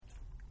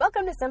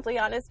Welcome to Simply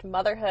Honest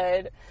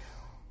Motherhood,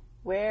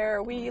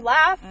 where we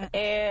laugh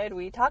and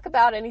we talk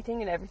about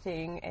anything and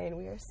everything, and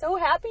we are so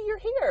happy you're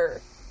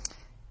here.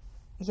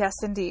 Yes,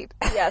 indeed.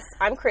 Yes,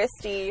 I'm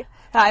Christy.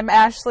 I'm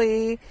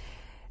Ashley,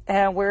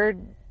 and we're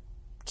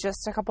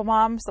just a couple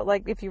moms that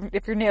like, if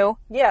you're new,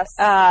 Yes,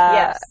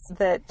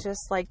 that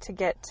just like to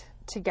get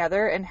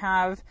together and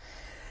have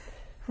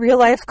real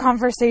life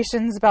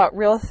conversations about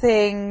real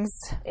things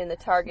in the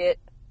Target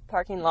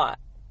parking lot.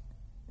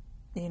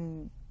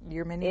 In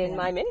your minivan. In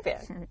my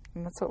minivan.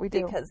 And that's what we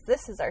do. Because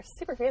this is our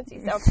super fancy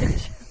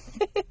soundstage.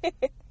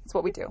 That's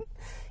what we do.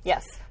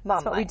 Yes, Mom.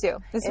 That's what we do.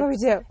 This is what we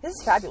do. This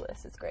is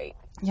fabulous. It's great.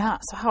 Yeah.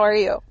 So how are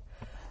you?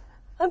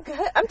 I'm good.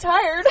 I'm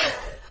tired.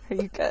 Are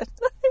you good?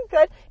 I'm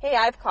good. Hey,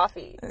 I have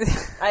coffee.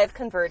 I have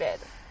converted.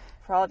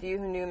 For all of you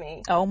who knew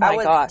me. Oh my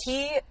gosh. I was a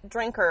tea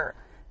drinker.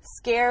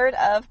 Scared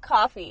of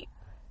coffee.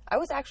 I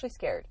was actually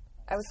scared.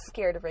 I was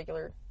scared of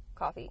regular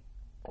coffee.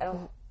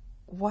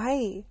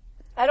 Why?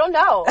 I don't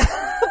know.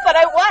 But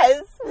I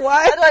was.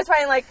 Why? That's why I was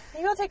finally like,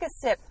 maybe I'll take a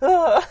sip.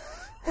 Ugh.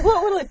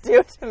 What will it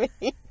do to me?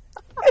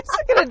 What's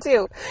it gonna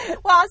do?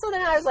 Well, so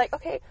then I was like,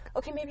 okay,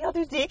 maybe I'll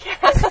do decaf.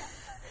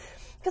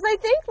 Because I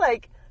think,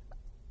 like,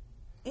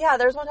 yeah,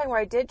 there was one time where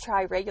I did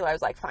try regular. I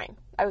was like, fine.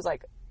 I was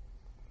like,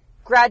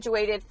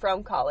 graduated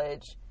from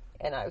college,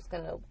 and I was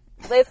going to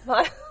live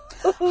my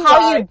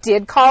How you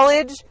did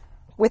college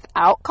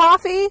without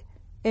coffee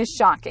is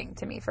shocking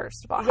to me,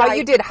 first of all. Yeah, How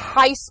you did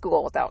high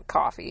school without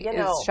coffee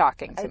is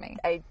shocking to me.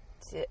 I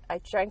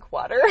drank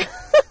water.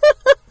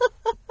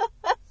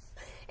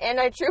 And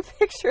I drew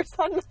pictures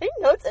on my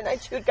notes, and I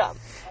chewed gum.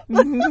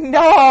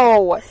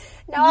 No. It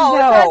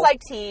was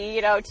like tea,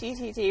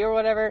 tea, or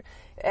whatever.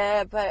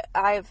 But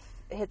I've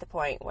hit the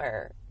point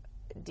where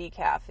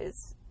decaf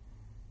is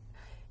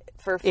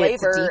for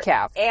flavor. It's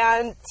decaf.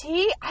 And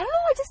tea, I don't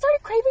know, I just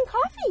started craving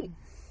coffee.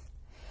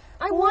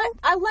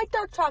 I like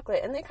dark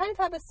chocolate, and they kind of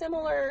have a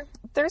similar...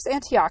 There's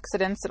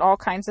antioxidants and all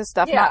kinds of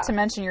stuff, Yeah. not to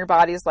mention your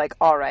body's like,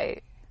 all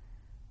right.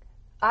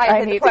 I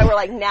hit the point where,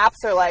 like,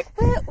 naps are like,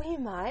 well, we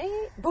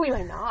might, but we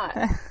might not.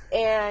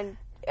 And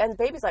the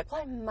baby's like,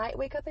 well, I might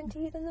wake up in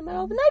teeth in the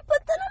middle of the night, but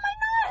then I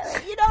might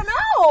not. You don't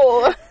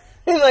know.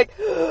 And like,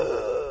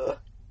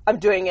 I'm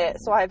doing it.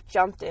 So I've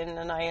jumped in,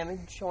 and I am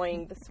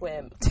enjoying the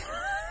swim.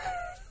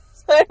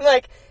 So I'm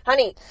like,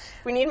 honey,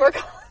 we need more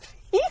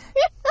coffee.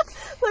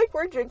 Like,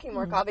 we're drinking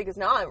more coffee, because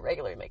now I'm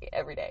regularly making it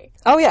every day.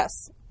 Oh, yes.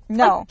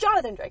 No. Like,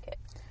 Jonathan drank it.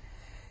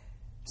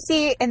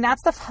 See, and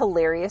that's the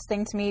hilarious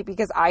thing to me,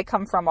 because I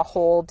come from a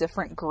whole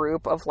different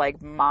group of,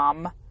 like,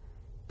 mom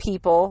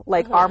people,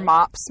 like our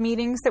MOPS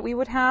meetings that we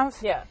would have.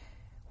 Yeah.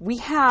 We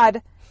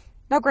had,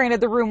 now granted,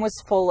 the room was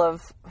full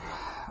of,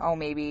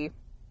 maybe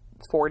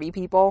 40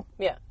 people.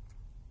 Yeah.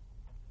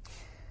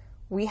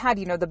 We had,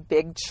 the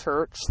big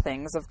church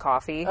things of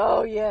coffee.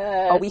 Oh,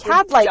 yeah. Oh, we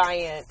had, like,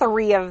 giant.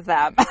 3 of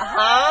them.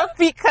 Uh-huh.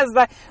 Because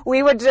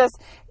we would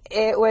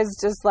it was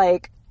just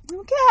like,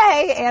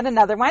 okay, and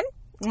another one.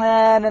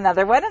 And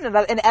another one,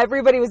 and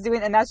everybody was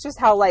doing, and that's just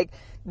how, like,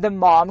 the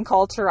mom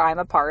culture I'm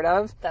a part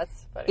of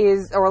That's funny.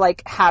 is, or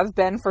like have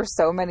been for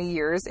so many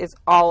years, is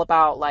all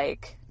about,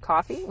 like,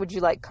 coffee. Would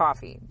you like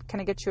coffee? Can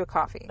I get you a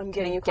coffee? I'm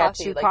getting you Get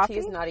coffee. you Like, coffee? tea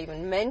is not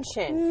even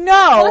mentioned.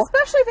 No. Well,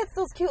 especially if it's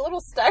those cute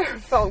little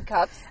styrofoam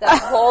cups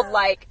that hold,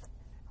 like,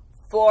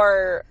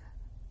 4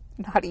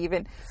 Not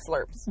even.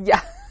 slurps.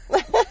 Yeah.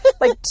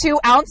 Like 2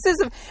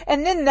 ounces of,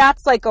 and then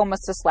that's like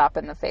almost a slap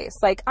in the face.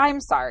 Like, I'm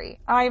sorry.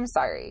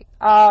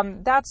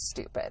 That's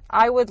stupid.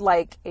 I would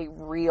like a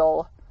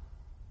real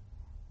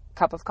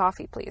cup of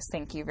coffee, please.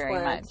 Thank you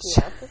very much.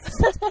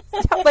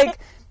 Like,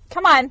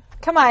 come on.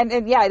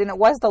 And yeah, and it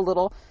was the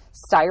little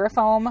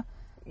styrofoam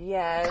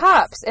Yes.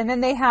 cups. And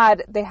then they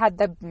had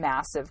the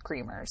massive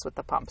creamers with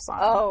the pumps on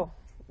them. Oh,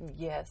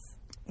 yes.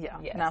 Yeah.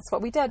 Yes. And that's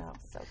what we did. Oh,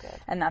 so good.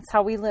 And that's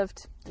how we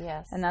lived.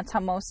 Yes. And that's how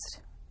most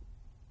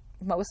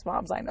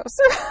moms I know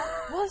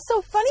Well, it's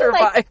so funny.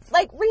 survive.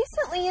 Like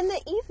recently in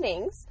the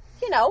evenings,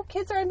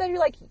 kids are in bed. You're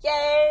like,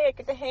 yay, I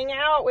get to hang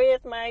out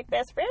with my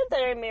best friend that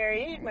I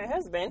married, my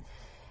husband.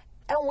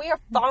 And we are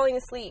falling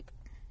asleep.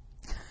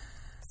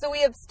 So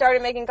we have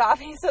started making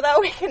coffee so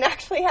that we can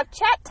actually have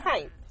chat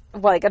time.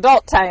 Like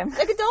adult time.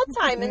 Like adult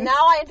time. And now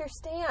I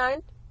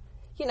understand,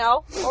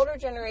 older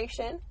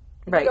generation.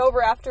 Right. Get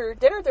over after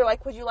dinner, they're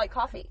like, would you like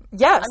coffee?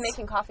 Yes. I'm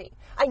making coffee.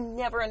 I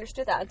never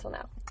understood that until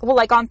now. Well,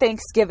 like on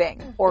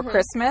Thanksgiving or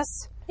Christmas.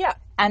 Yeah.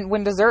 And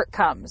when dessert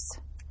comes,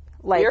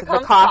 like Here the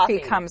comes coffee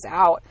coffee. comes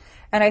out.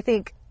 And I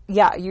think,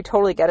 yeah, you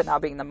totally get it now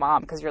being the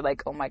mom, because you're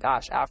like, oh my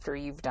gosh, after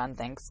you've done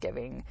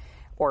Thanksgiving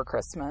or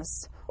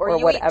Christmas Or you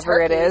eat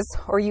whatever it turkey. is,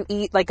 or you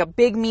eat like a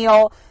big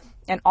meal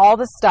and all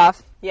the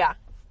stuff, Yeah.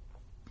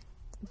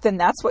 then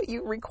that's what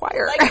you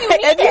require. Like, you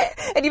need it.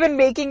 And you've been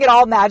making it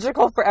all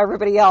magical for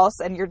everybody else,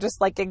 and you're just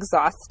like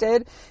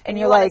exhausted, and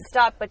You you're want like, to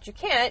stop, but you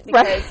can't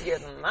because Right. you're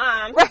the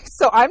mom. right,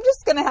 so I'm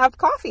just going to have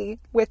coffee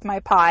with my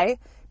pie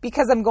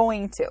because I'm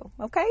going to,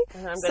 okay?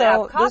 And I'm going to So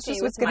have this coffee is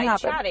with what's gonna my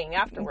happen. chatting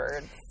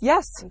afterwards.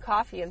 Yes. And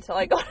coffee until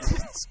I go.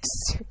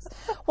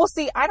 Well,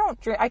 see,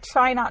 I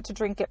try not to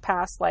drink it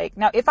past, like,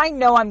 now, if I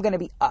know I'm going to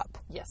be up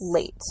Yes.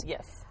 late,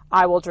 Yes.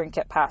 I will drink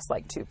it past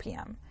like 2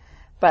 p.m.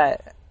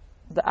 But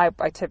I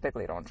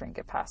typically don't drink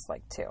it past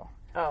like 2.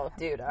 Oh,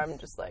 dude, I'm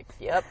just like,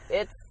 yep,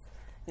 it's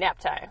nap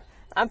time.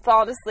 I'm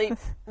falling asleep,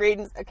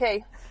 reading,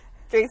 okay,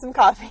 drink some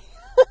coffee.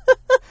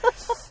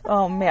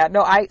 Oh, man.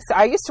 No, I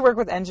used to work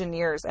with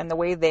engineers, and the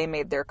way they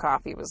made their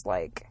coffee was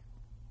like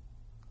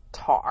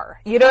tar.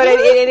 You know what I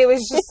mean? And it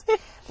was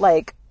just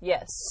like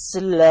yes,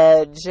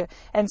 sludge.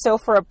 And so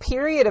for a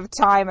period of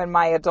time in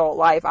my adult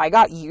life, I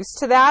got used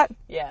to that.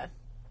 Yeah.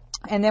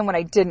 And then when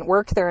I didn't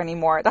work there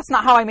anymore, that's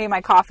not how I made my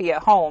coffee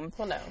at home.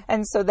 Well, no.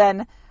 And so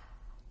then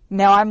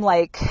now I'm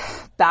like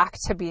back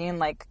to being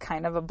like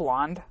kind of a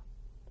blonde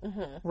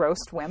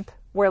roast wimp,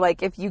 where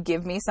like if you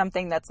give me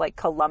something that's like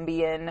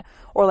Colombian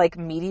or like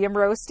medium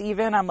roast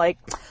even, I'm like,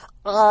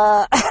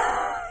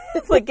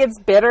 it's like it's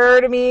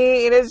bitter to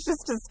me. It is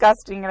just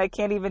disgusting and I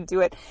can't even do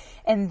it.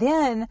 And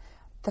then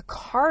the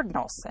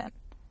cardinal sin.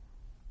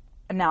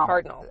 Now,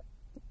 Cardinal.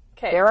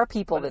 Okay. There are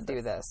people that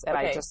do this and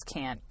Okay. I just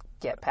can't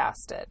get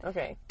past it.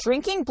 Okay.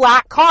 Drinking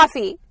black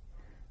coffee.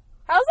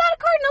 How's that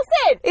a cardinal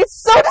sin?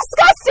 It's so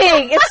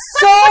disgusting. It's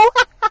so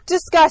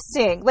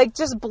disgusting. Like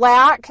just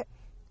black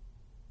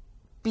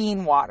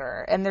bean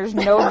water and there's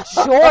no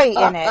joy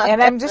in it.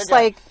 And I'm just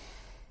like,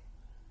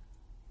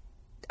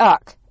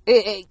 uck.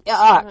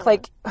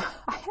 Like I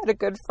had a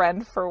good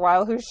friend for a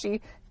while who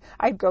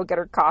I'd go get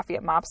her coffee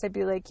at Mops. I'd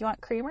be like, you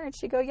want creamer? And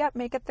she'd go, yep,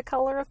 make it the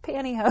color of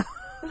pantyhose.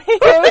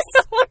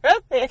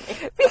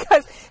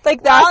 Because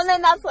like that's... Well, and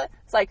then that's what,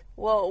 it's like,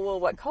 well,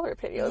 what color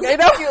pantyhose? I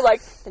know. Do you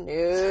like the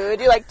nude?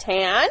 Do you like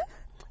tan?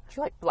 Do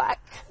you like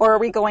black? Or are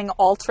we going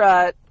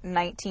ultra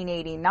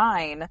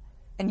 1989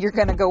 and you're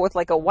going to go with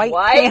like a white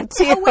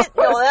pantyhose?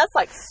 No, that's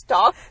like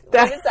stock.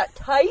 What is that,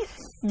 tights?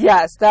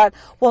 Yes, that...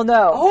 Well,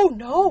 no. Oh,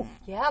 no.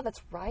 Yeah,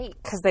 that's right.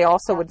 Because they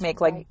also would That's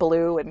make right. like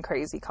blue and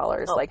crazy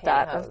colors like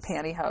that of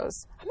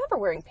pantyhose. I remember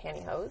wearing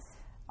pantyhose.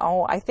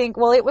 Oh, I think...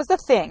 Well, it was a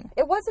thing.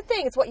 It was a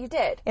thing. It's what you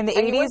did. In the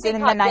And you 80s wouldn't be and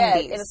in caught the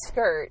dead 90s. in a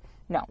skirt.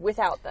 No.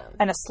 Without them.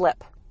 And a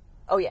slip.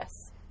 Oh, yes.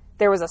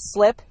 There was a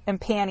slip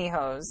and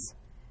pantyhose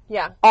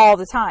Yeah. all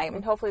the time.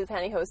 And hopefully the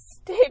pantyhose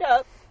stayed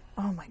up.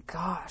 Oh my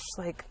gosh,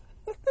 like...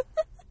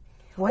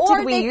 What Or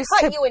did we they used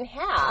cut to you in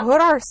half. put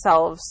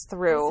ourselves So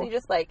through? you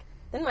just like...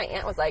 Then my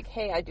aunt was like,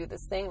 hey, I do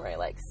this thing where I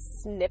like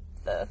snip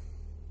the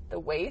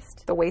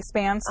waist. The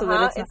waistband so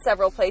that it's... in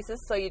several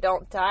places so you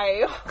don't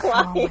die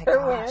while Oh my you're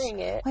gosh. wearing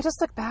it. I just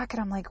look back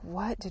and I'm like,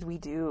 what did we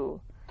do?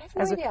 I have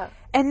no idea.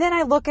 And then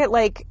I look at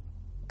like,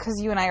 because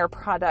you and I are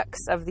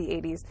products of the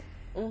 80s,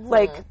 Mm-hmm.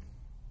 like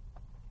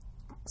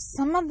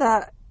some of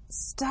the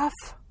stuff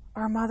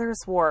our mothers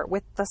wore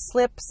with the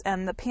slips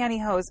and the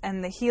pantyhose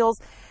and the heels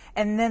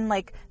and then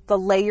like the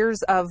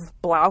layers of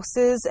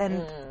blouses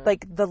and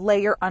like the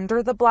layer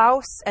under the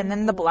blouse and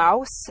then the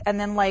blouse and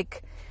then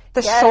like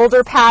the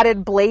shoulder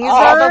padded blazer.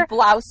 All the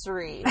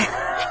blousery.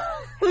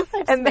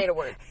 and made a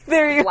word.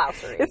 There you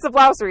Blousery. It's a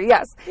blousery,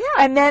 yes. Yeah.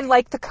 And then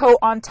like the coat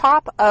on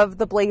top of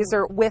the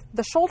blazer with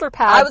the shoulder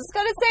pads. I was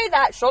going to say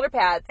that. Shoulder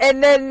pads.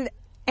 And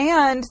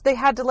they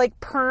had to like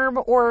perm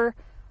or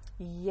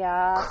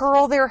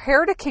curl their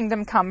hair to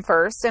Kingdom Come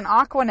First and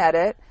Aquanet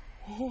it.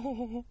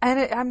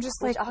 And I'm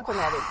just Which like,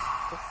 Aquanet is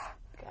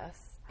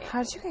disgusting.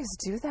 how did you guys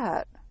do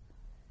that?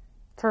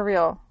 For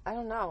real. I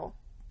don't know.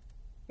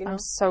 You know? I'm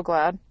so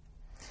glad.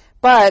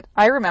 But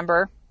I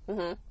remember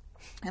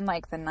Mm-hmm. in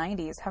like the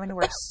 90s having to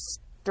wear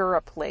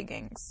stirrup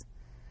leggings.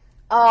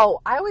 Oh,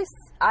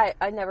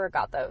 I never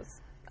got those.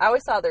 I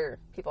always saw other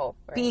people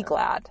wearing Be them.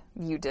 glad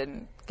you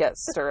didn't get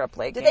stirrup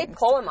leggings. Did they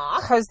pull them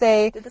off? Because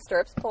Did the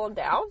stirrups pull them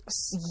down?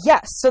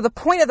 yes. So the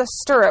point of the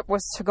stirrup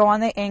was to go on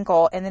the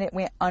ankle and then it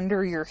went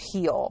under your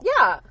heel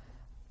Yeah.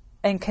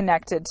 and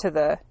connected to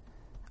the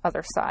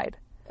other side.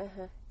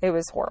 Uh-huh. It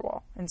was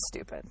horrible and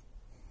stupid.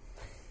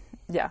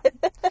 Yeah.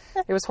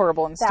 It was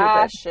horrible and stupid.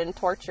 Bash and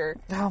torture.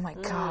 Oh my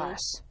gosh.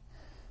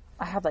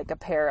 I had like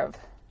I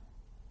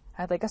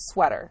had like a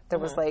sweater. There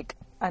was like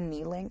a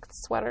knee-length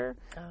sweater.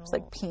 It was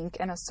like pink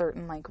and a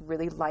certain like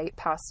really light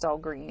pastel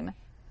green.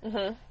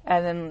 Mm-hmm.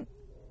 And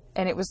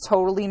it was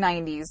totally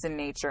 90s in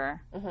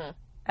nature. Mm-hmm.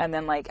 And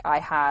then like I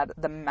had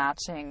the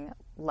matching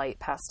light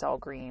pastel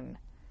green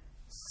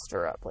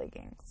stirrup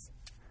leggings.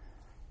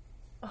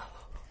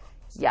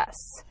 Yes.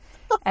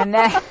 And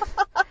then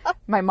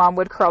my mom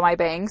would curl my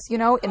bangs, you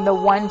know, in the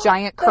one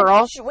giant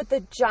curl. With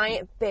the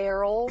giant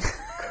barrel.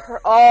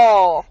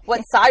 Oh,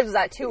 what size was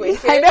that? 2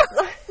 inches? I know.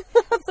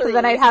 So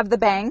then I'd have the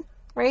bang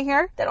right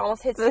here that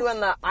almost hits you in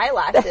the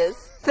eyelashes.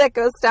 that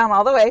goes down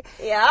all the way.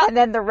 Yeah. And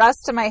then the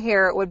rest of my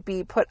hair would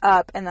be put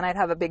up, and then I'd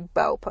have a big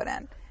bow put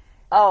in.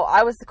 Oh,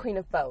 I was the queen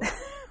of bows.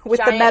 With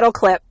Giant- the metal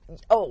clip.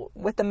 Oh,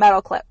 With the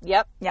metal clip.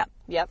 yep. Yeah.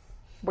 Yep.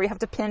 Where you have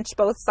to pinch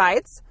both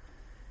sides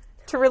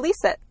to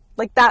release it.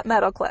 Like that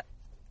metal clip.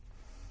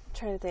 I'm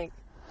trying to think.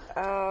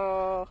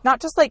 Oh.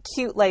 Not just like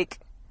cute, like,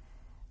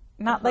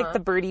 not like the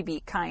birdie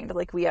beat kind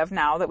like we have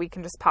now that we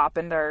can just pop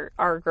into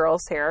our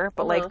girls' hair,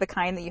 but like the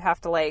kind that you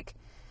have to like,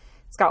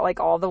 it's got like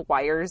all the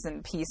wires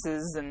and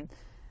pieces and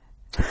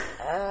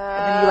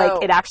then you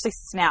like, it actually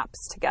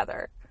snaps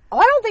together. Oh,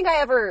 I don't think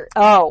I ever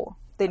Oh,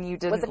 then you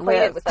didn't was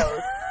acquainted live. with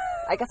those.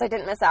 I guess I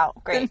didn't miss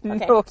out. Great.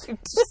 Okay. No,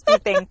 just be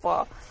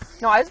thankful.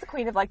 No, I was the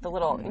queen of like the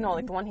little,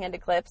 like the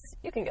one-handed clips.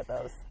 You can get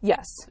those.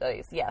 Yes.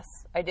 Yes.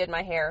 I did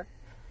my hair,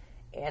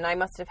 and I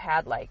must have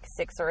had like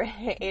 6 or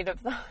 8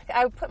 of them.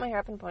 I would put my hair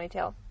up in a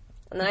ponytail,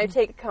 and then I'd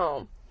take a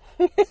comb.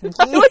 Yes,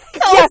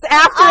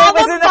 after all it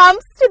was the in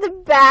bumps to the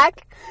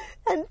back,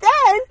 and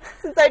then,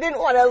 since I didn't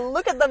want to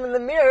look at them in the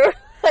mirror,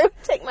 I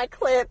would take my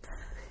clips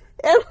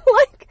and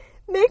like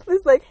make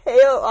this like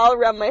halo all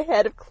around my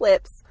head of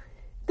clips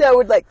that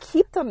would like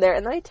keep them there,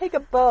 and then I'd take a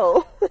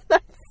bow and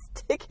I'd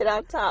stick it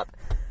on top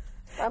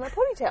on my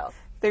ponytail.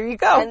 There you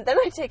go. And then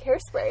I'd take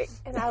hairspray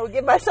and I would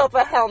give myself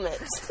a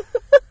helmet.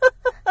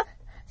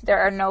 There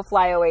are no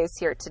flyaways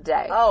here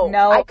today. Oh,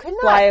 no I could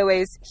not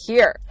flyaways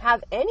here.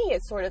 have any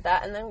sort of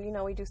that. And then,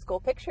 we do school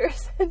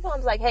pictures, and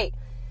Mom's like, hey,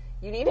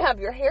 you need to have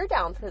your hair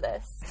down for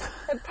this.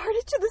 And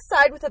parted to the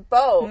side with a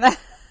bow. And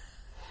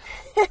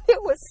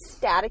it was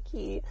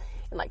staticky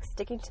and like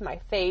sticking to my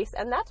face.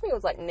 And that to me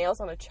was like nails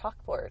on a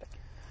chalkboard.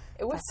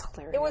 It was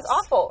hilarious. It was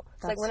awful.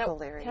 It's That's like,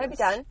 hilarious. Can I be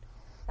done?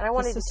 And I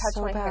wanted to touch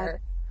so my bad.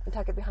 hair and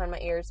tuck it behind my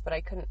ears, but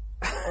I couldn't.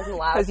 I wasn't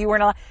allowed. Because you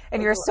weren't allowed.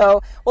 And you're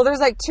so... Well, there's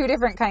like 2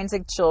 different kinds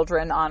of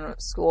children on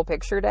school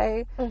picture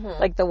day. Mm-hmm.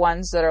 Like the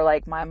ones that are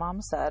like, my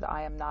mom said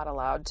I am not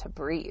allowed to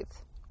breathe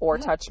or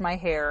touch my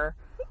hair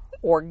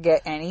or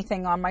get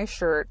anything on my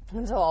shirt.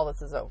 Until all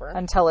this is over.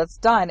 Until it's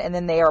done. And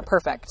then they are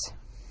perfect.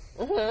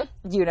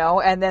 Mm-hmm.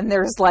 And then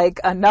there's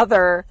like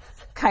another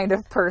kind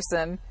of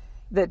person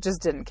that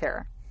just didn't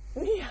care.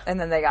 Yeah. And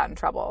then they got in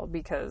trouble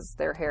because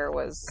their hair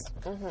was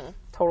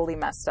totally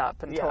messed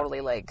up and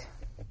totally like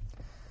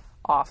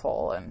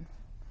awful. And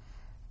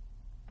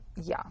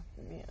yeah.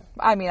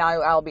 I mean,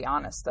 I'll be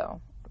honest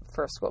though,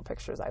 for school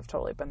pictures, I've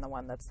totally been the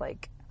one that's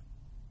like,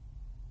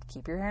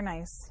 keep your hair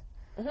nice,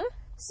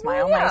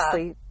 smile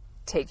nicely,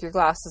 take your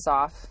glasses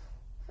off,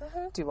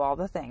 do all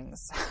the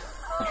things.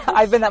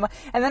 I've been that one.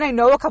 And then I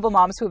know a couple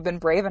moms who have been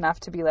brave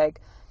enough to be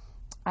like,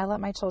 I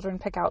let my children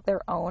pick out their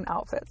own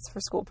outfits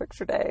for school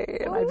picture day.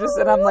 And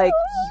I'm like,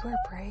 you are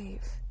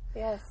brave.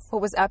 Yes.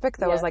 What was epic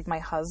though was like my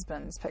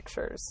husband's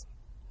pictures.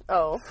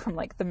 Oh. From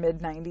like the mid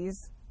 90s.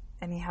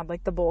 And he had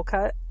like the bowl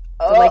cut.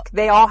 Oh. Like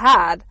they all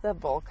had. The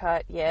bowl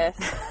cut, yes.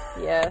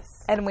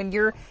 Yes. And when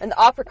you're... And the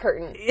opera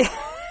curtain.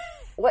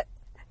 What?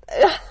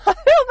 I don't know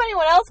if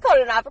anyone else called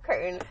it an opera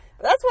curtain.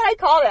 But that's what I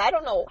called it. I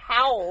don't know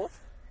how.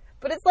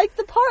 But it's like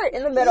the part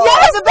in the middle.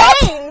 Yes! Of the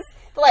bangs.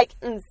 Like,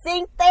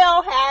 NSYNC, they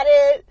all had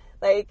it.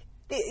 Like,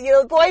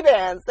 the boy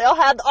bands, they all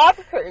had the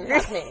opera curtain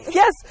happening.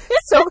 Yes.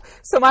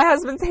 So my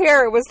husband's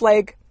hair was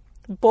like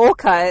bowl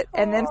cut,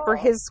 and then for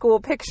his school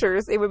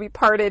pictures, it would be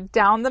parted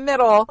down the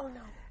middle. Oh,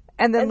 no.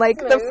 And then like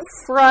smooth. The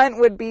front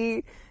would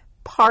be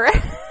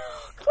parted.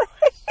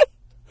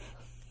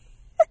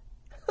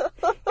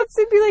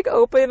 It'd be like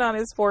open on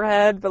his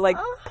forehead, but like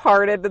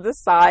parted to the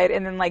side,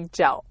 and then like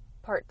gel.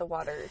 Part the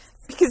waters.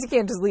 Because you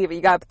can't just leave it.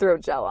 You got to throw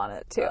gel on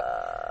it too.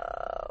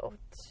 Oh,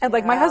 and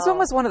like my husband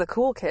was one of the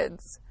cool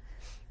kids.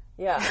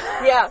 Yeah.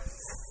 Yeah.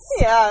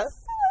 Yeah.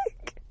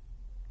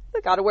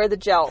 Gotta wear the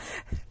gel.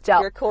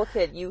 You're a cool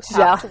kid. You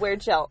have to wear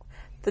gel.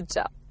 The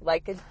gel.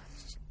 Like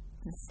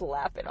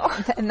slap it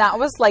on. And that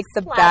was like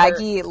the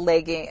baggy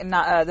legging,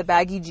 not the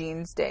baggy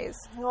jeans days.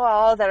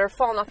 Oh, that are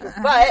falling off your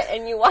butt,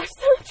 and you watch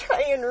them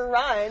try and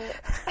run.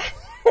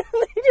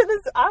 They do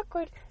this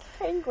awkward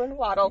penguin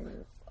waddle,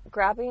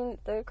 grabbing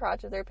the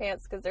crotch of their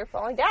pants because they're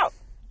falling down.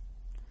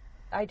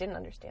 I didn't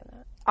understand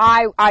that.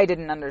 I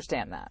didn't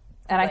understand that.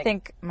 And I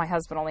think my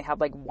husband only had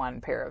like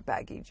 1 pair of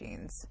baggy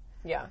jeans.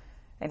 Yeah.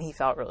 And he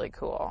felt really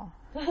cool.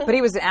 But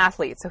he was an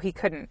athlete, so he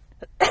couldn't...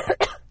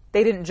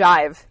 They didn't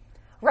jive.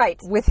 Right.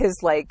 With his,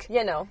 like...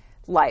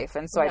 life.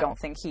 And so I don't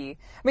think he... I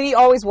mean, he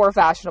always wore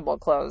fashionable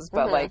clothes,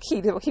 but like, he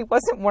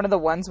wasn't one of the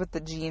ones with the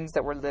jeans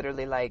that were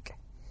literally like...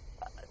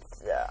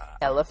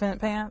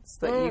 elephant pants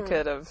that you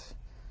could have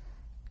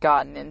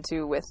gotten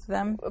into with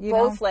them.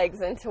 Both legs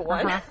into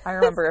one. I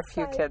remember a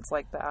few kids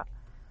like that.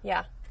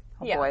 Yeah.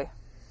 Oh, boy.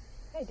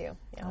 I do.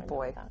 Yeah, oh,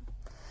 boy.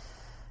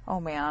 Oh,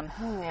 man.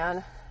 Oh,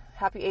 man.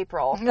 Happy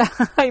April.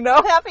 I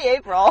know. Happy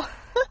April.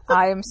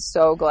 I am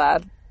so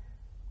glad.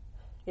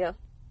 Yeah.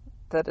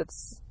 That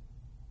it's...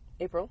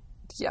 April?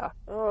 Yeah.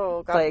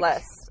 Oh, God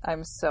bless.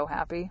 I'm so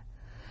happy.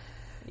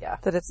 Yeah.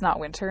 That it's not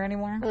winter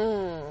anymore.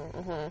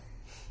 Mm-hmm.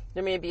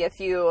 There may be a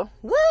few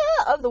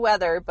of the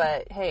weather,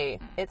 but hey,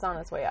 it's on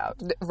its way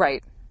out.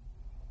 Right.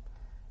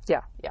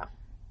 Yeah. Yeah.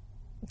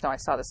 No, I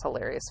saw this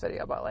hilarious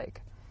video about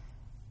like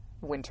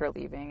winter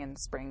leaving and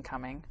spring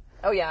coming.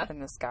 Oh, yeah.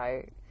 And this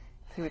guy,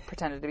 he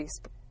pretended to be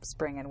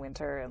spring and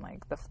winter and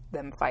like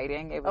them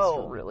fighting. It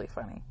was really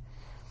funny.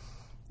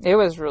 It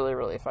was really,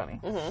 really funny.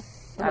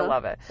 Mm-hmm. I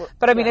love it.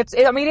 But I mean,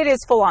 it is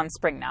full on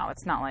spring now.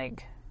 It's not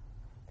like...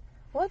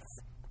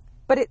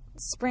 But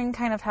spring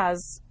kind of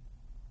has...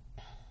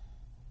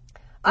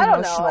 I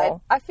don't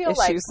know. I feel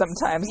like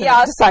sometimes.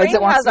 Yeah, it decides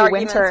it wants to be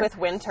winter. With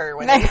winter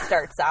when it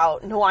starts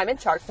out. No, I'm in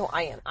charge. No,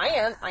 I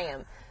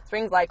am.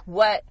 Spring's like,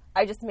 what?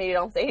 I just made it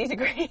almost 80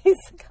 degrees.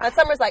 And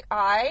summer's like,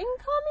 I'm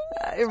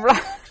coming.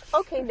 Right.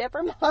 Okay,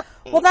 never mind.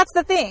 Well, that's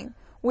the thing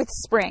with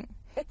spring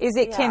is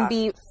it can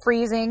be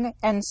freezing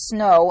and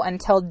snow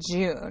until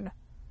June.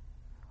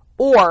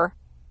 Or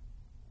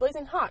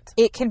blazing hot.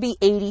 It can be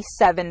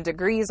 87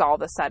 degrees all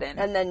of a sudden.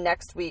 And then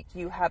next week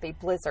you have a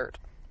blizzard.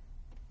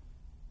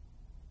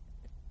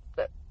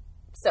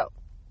 So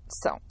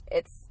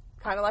it's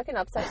kind of like an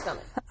upset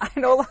stomach. I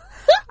know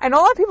a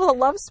lot of people that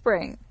love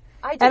spring.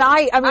 I do. And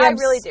I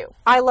really do.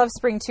 I love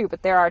spring too,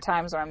 but there are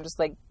times where I'm just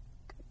like,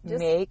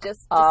 make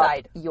just up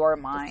decide. Your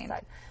mind.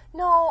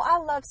 No, I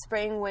love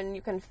spring when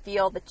you can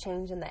feel the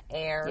change in the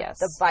air. Yes.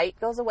 The bite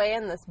goes away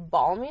and this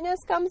balminess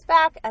comes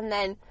back, and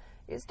then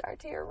you start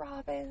to hear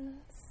robins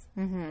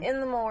in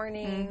the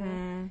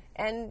morning.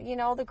 And,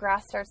 the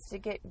grass starts to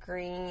get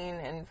green,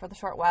 and for the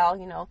short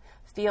while,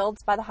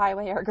 fields by the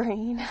highway are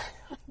green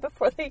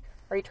before they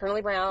are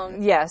eternally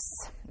brown. Yes.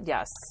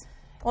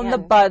 Well, and the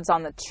buds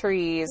on the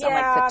trees and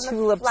like the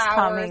tulips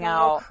coming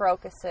out. The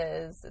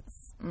crocuses.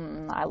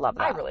 I love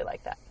that. I really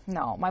like that.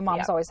 No, my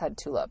mom's always had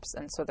tulips,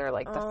 and so they're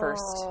like the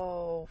first.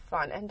 Oh,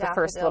 fun. And the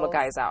first little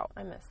guys out.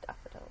 I miss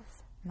daffodils.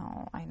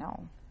 No, I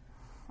know.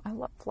 I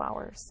love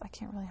flowers. I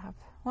can't really have.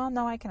 Well,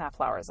 no, I can have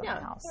flowers in my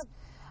house. Yeah.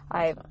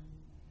 I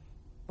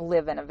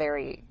live in a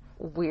very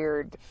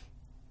weird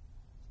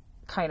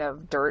kind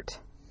of dirt.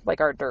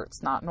 Like our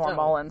dirt's not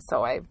normal, and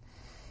so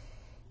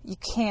you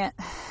can't.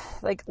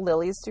 Like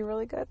lilies do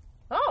really good.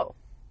 Oh,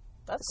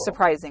 that's cool.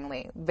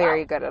 Surprisingly,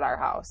 very good at our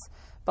house.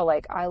 But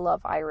like, I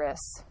love iris.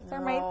 They're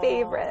my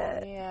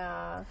favorite.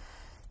 Yeah.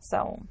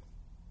 So,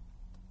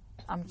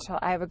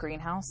 I have a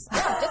greenhouse.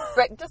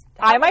 Just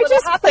I might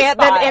just plant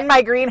them in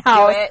my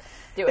greenhouse.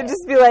 Do it. And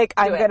just be like,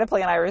 I'm going to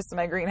plant iris in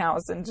my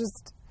greenhouse and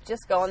just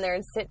go in there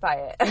and sit by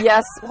it.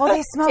 Yes. Well,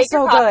 they smell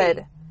so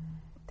good.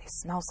 They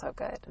smell so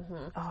good.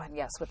 Oh, and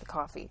yes, with the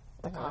coffee.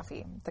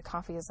 The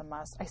coffee is a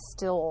must. I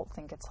still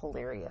think it's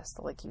hilarious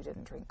that like you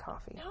didn't drink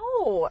coffee.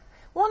 No.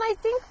 Well, and I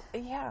think,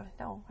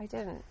 no, I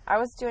didn't. I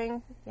was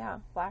doing,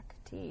 black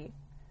tea.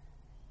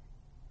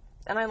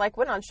 And I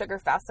went on sugar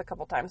fast a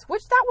couple times,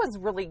 which that was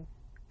really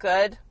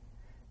good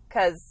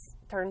because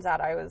turns out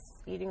I was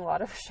eating a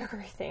lot of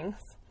sugary things.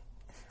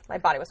 My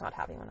body was not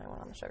happy when I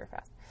went on the sugar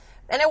fast.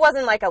 And it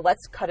wasn't like a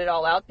let's cut it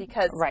all out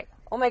because,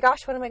 oh my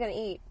gosh, what am I going to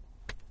eat?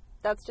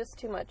 That's just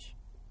too much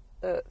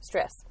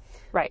stress.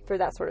 Right. For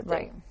that sort of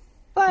thing.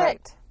 Right.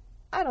 But,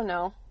 I don't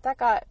know.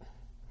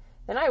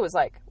 Then I was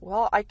like,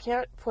 well, I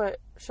can't put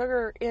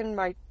sugar in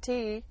my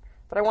tea,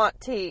 but I want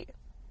tea.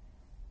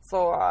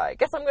 So I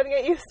guess I'm going to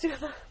get used to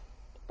the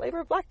flavor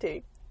of black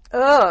tea.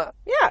 Ugh.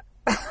 Yeah.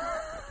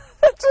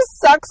 It just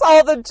sucks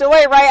all the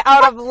joy right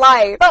out of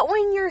life. But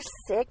when you're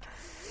sick,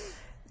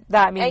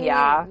 and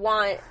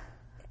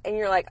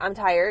you're like, I'm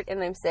tired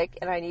and I'm sick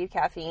and I need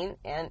caffeine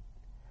and,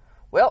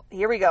 well,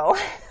 here we go.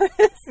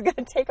 This is going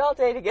to take all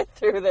day to get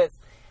through this.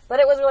 But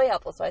it was really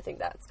helpful, so I think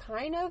that's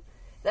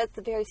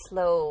a very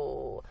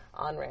slow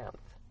on-ramp.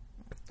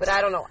 But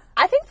I don't know.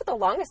 I think for the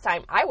longest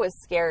time, I was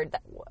scared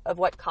of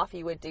what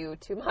coffee would do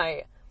to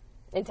my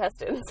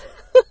intestines.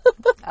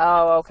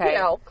 Oh, okay.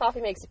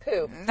 Coffee makes you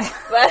poop.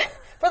 But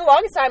for the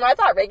longest time, I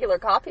thought regular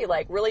coffee,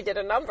 really did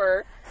a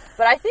number.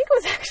 But I think it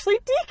was actually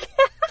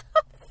decaf.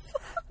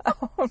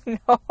 Oh,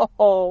 no.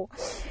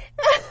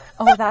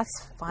 Oh, that's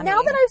funny. Now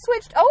that I've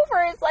switched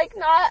over, it's,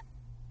 not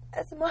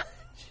as much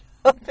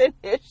of an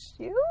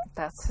issue.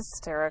 That's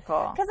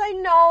hysterical. Because I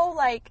know,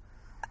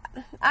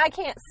 I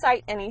can't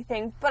cite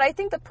anything, but I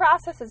think the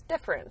process is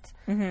different.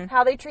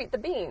 How they treat the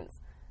beans.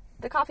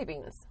 The coffee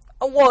beans.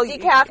 Oh, well,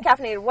 decaf,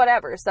 caffeinated,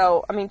 whatever.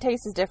 So,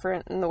 taste is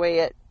different in the way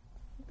it...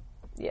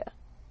 Yeah.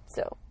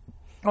 So...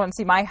 Well, and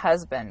see, my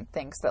husband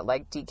thinks that,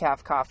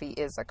 decaf coffee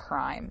is a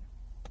crime.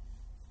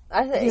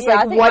 I think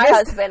my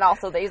husband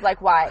also, he's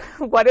like, why?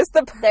 What is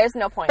the... There's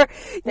no point.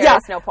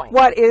 There's no point.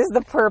 What is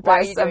the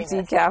purpose of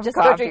decaf Just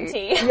coffee? go drink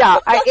tea. Yeah,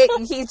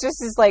 he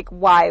just is like,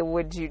 why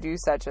would you do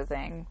such a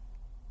thing?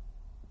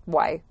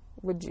 Why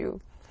would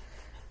you?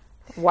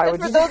 Why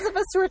would you? For those of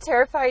us who are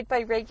terrified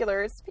by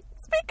regulars,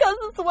 it's because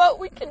it's what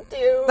we can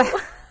do.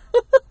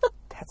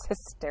 That's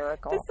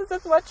hysterical. This is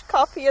as much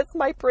coffee as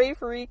my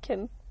bravery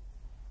can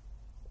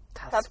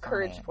have funny.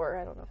 Courage for.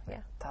 I don't know.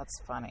 Yeah.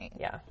 That's funny.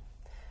 Yeah.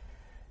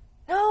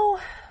 No,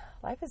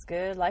 life is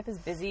good. Life is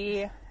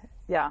busy.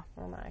 Yeah.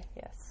 Oh my,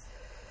 yes.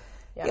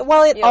 Yeah.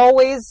 Well, it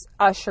always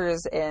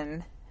ushers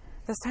in,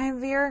 this time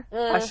of year,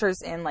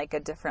 ushers in a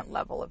different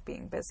level of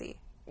being busy.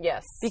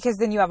 Yes. Because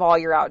then you have all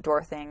your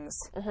outdoor things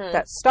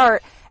that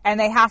start, and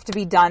they have to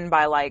be done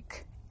by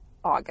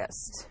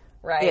August.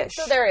 Right.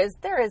 So there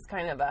is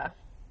kind of a,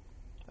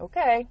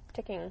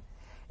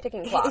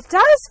 ticking clock. It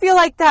does feel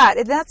like that.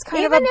 And that's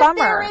kind of a bummer. Even if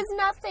there is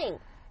nothing.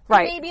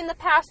 Right. Maybe in the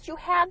past you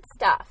had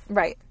stuff.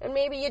 Right. And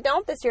maybe you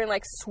don't this year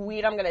and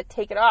sweet, I'm going to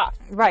take it off.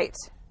 Right.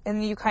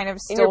 And you kind of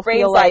and still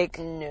feel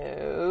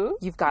no,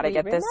 you've got to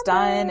get this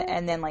done.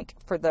 And then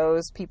for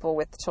those people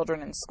with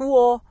children in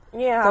school,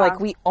 they're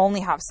we only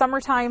have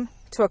summertime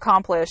to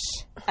accomplish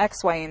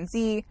X, Y, and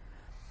Z.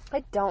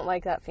 I don't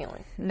like that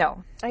feeling.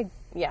 No. No.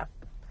 Yeah.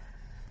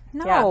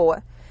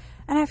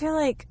 And I feel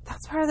like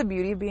that's part of the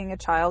beauty of being a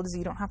child is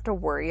you don't have to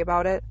worry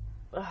about it.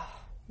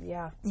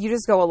 Yeah. You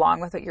just go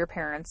along with what your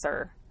parents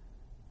are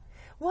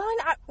Well,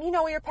 and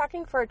we were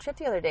packing for a trip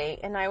the other day,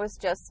 and I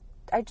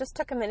just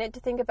took a minute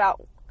to think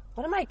about,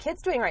 what are my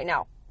kids doing right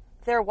now?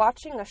 They're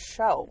watching a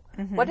show.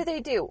 Mm-hmm. What do?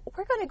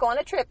 We're going to go on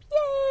a trip.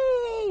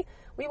 Yay!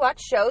 We watch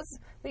shows,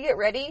 we get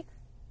ready,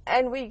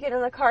 and we get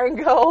in the car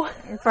and go.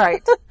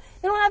 Right. You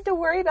don't have to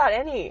worry about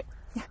any.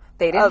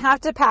 They didn't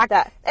have to pack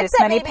this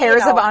many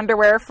pairs of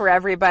underwear for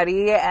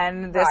everybody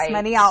and this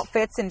many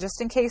outfits, and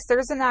just in case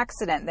there's an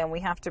accident, then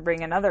we have to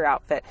bring another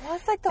outfit. Well,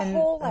 it's like the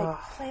whole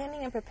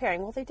planning and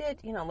preparing. Well, they did,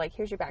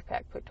 here's your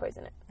backpack, put toys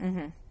in it.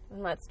 Mm-hmm.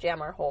 And let's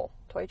jam our whole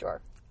toy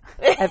drawer.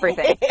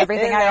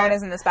 Everything I own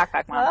is in this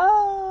backpack, Mom.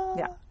 Oh,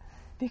 yeah.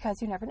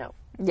 Because you never know.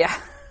 Yeah.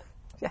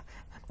 Yeah.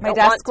 My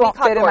desk won't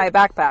fit in my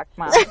backpack,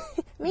 Mom.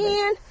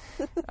 Man.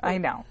 I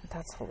know.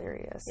 That's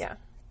hilarious. Yeah.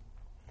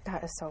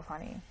 That is so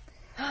funny.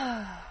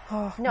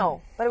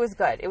 No, but it was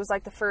good. It was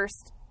like the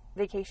first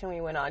vacation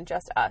we went on,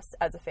 just us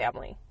as a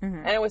family.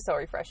 Mm-hmm. And it was so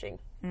refreshing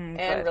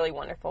and really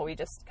wonderful. We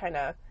just kind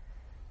of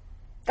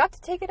got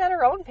to take it at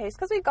our own pace,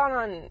 because we've gone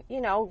on,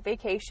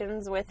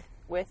 vacations with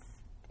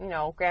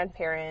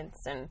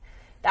grandparents, and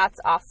that's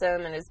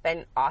awesome, and it's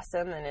been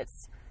awesome, and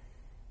it's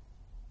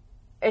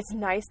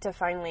nice to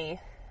finally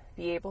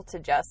be able to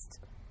just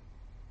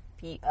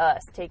be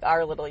us, take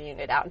our little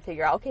unit out and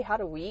figure out, okay, how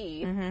do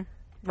we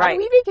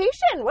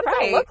vacation? What does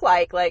that look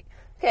like? Like,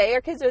 okay,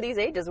 our kids are these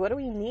ages. What do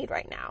we need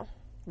right now?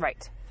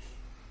 Right.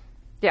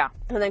 Yeah.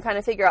 And then kind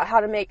of figure out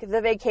how to make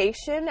the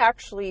vacation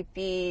actually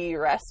be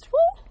restful.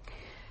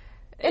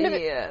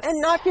 Yes.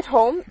 And not get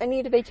home and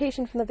need a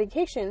vacation from the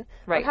vacation.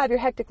 Right. Or have your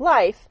hectic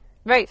life.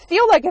 Right.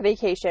 Feel like a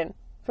vacation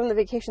from the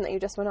vacation that you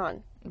just went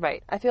on.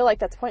 Right. I feel like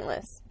that's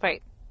pointless.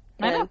 Right.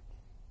 I know.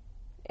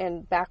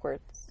 And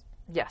backwards.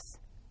 Yes.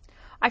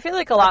 I feel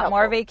like a lot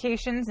more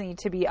vacations need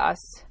to be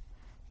us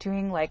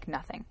doing like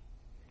nothing.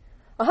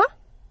 Uh-huh.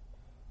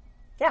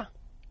 Yeah.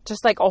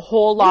 Just like a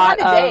whole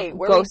lot of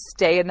go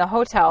stay in the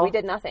hotel. We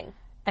did nothing.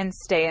 And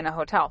stay in a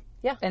hotel.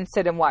 Yeah. And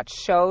sit and watch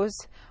shows,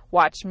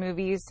 watch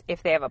movies.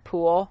 If they have a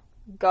pool,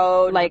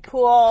 go to the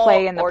pool,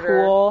 play in the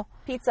pool,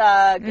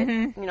 pizza,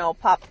 get,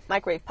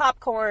 microwave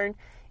popcorn,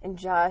 and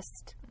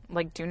just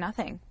like do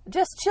nothing.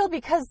 Just chill,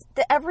 because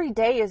the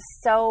everyday is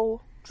so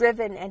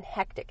driven and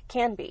hectic.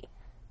 Can be.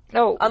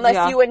 Oh,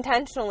 unless you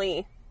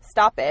intentionally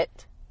stop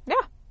it. Yeah.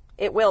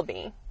 It will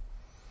be.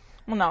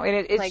 Well, no,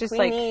 it's like just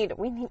we need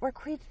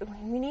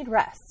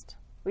rest.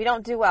 We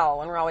don't do well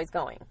when we're always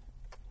going.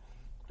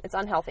 It's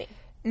unhealthy.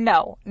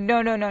 No. And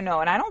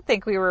I don't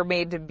think we were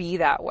made to be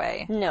that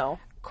way. No.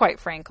 Quite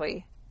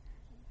frankly.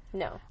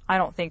 No. I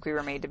don't think we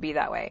were made to be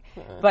that way.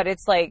 Mm-mm. But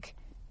it's like,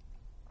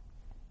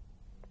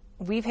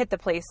 we've hit the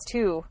place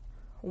too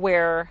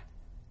where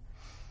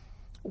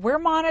we're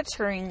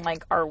monitoring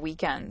like our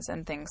weekends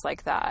and things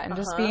like that, and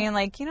just being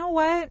like, you know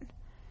what?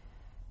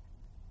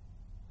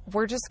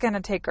 We're just going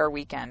to take our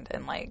weekend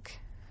and like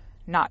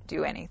not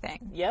do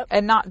anything. Yep.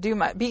 And not do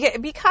much.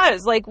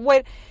 Because like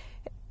what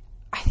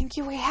I think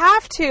we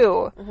have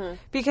to. Mm-hmm.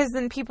 Because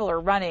then people are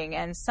running,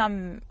 and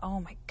oh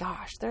my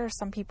gosh, there are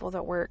some people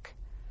that work.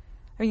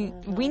 I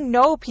mean, we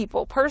know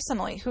people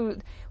personally who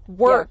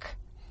work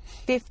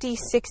 50,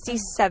 60,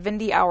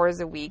 70 hours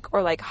a week,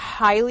 or like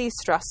highly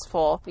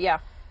stressful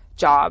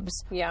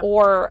jobs,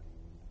 or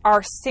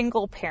are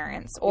single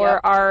parents,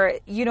 or are,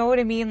 you know what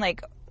I mean?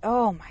 Like,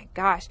 oh my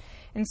gosh.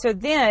 And so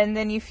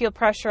then you feel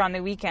pressure on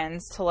the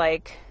weekends to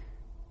like,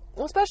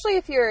 well, especially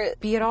if you're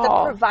be it the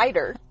all.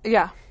 Provider.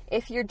 Yeah.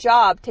 If your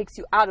job takes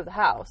you out of the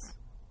house,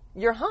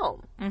 you're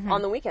home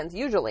on the weekends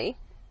usually,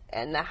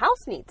 and the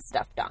house needs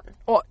stuff done.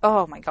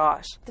 Oh my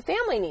gosh. The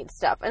family needs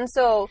stuff. And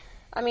so,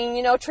 I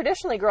mean,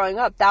 traditionally growing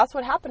up, that's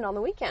what happened on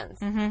the weekends.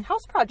 Mm-hmm.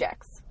 House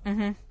projects.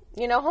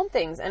 Mm-hmm. Home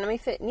things. And I mean,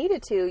 if it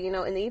needed to,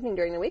 in the evening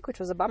during the week, which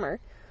was a bummer.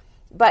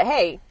 But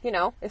hey,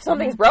 if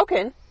something's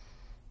broken,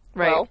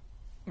 right. Well,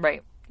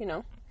 right.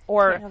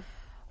 Or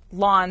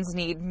lawns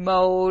need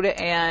mowed,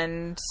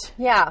 and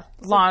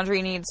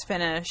laundry needs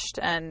finished,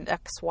 and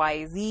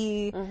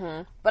XYZ.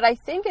 Mm-hmm. But I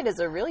think it is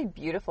a really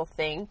beautiful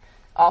thing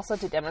also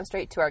to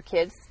demonstrate to our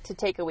kids, to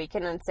take a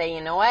weekend and say,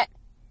 you know what?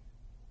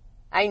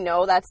 I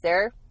know that's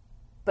there,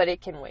 but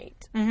it can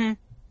wait. Mm-hmm.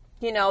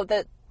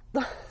 That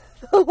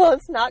the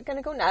lawn's not going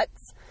to go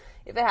nuts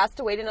if it has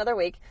to wait another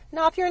week.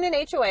 Now, if you're in an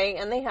HOA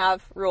and they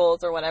have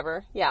rules or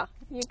whatever, you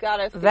got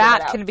to figure that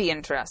out. That can be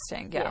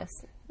interesting, yeah. Yes.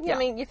 Yeah. I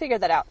mean, you figure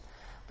that out.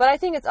 But I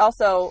think it's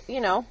also,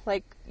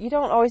 like, you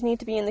don't always need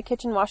to be in the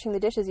kitchen washing the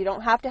dishes. You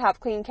don't have to have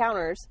clean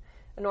counters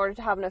in order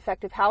to have an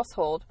effective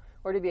household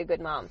or to be a good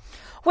mom.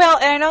 Well,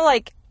 and I know,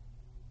 like,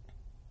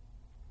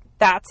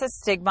 that's a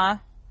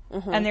stigma.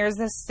 Mm-hmm. And there's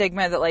this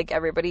stigma that, like,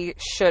 everybody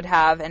should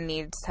have and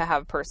needs to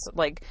have,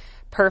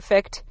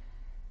 perfect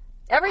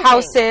everything.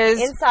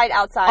 Houses. Inside,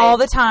 outside. All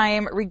the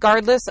time,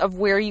 regardless of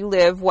where you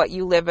live, what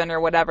you live in, or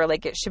whatever.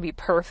 Like, it should be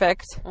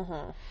perfect.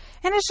 Mm-hmm.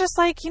 And it's just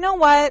like, you know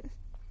what?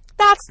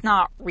 That's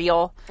not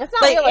real. It's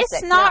not realistic.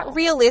 It's not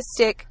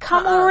realistic.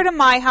 Come over to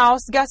my house.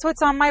 Guess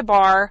what's on my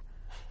bar?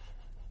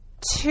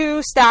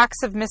 2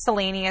 stacks of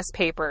miscellaneous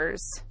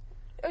papers.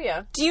 Oh,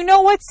 yeah. Do you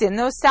know what's in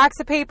those stacks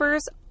of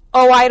papers?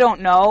 Oh, I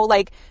don't know.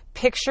 Like,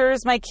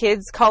 pictures my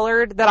kids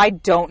colored that I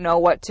don't know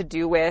what to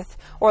do with,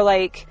 or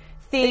like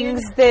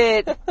things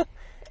that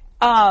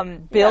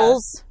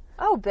bills. Yeah.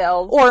 Oh,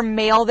 bills. Or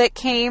mail that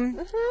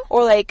came,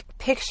 or like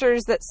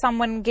pictures that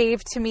someone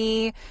gave to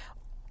me,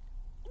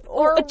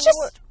 or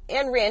just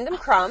and random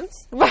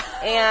crumbs,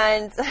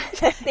 and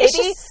maybe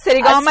just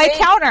sitting on my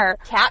counter.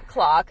 Cat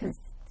claw, because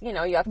you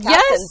know you have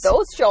cats, and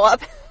those show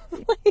up.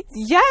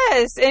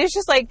 Yes, and it's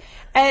just like,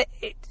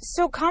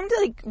 so come to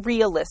like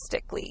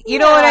realistically, you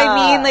know what I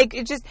mean? Like,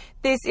 it just,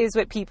 this is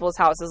what people's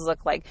houses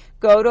look like.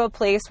 Go to a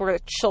place where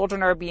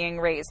children are being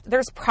raised.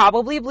 There's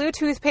probably blue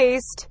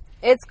toothpaste.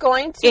 It's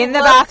going to in the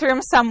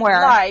bathroom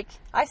somewhere. Like,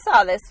 I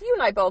saw this. You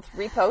and I both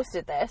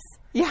reposted this.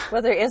 Yeah.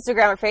 Whether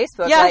Instagram or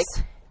Facebook. Yes.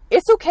 Like,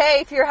 it's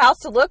okay for your house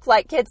to look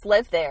like kids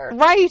live there.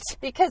 Right.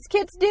 Because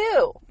kids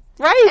do.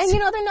 Right. And, you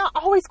know, they're not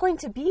always going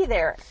to be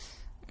there.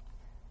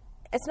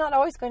 It's not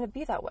always going to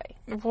be that way.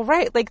 Well,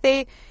 right. Like,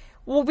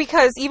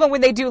 because even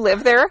when they do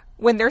live there,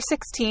 when they're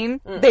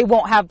 16, they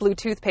won't have blue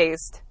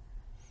toothpaste.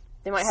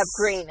 They might have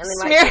green, and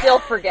they might still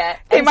forget.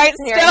 They might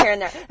smear still, here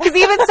and there. Because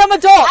even some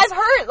adults, I've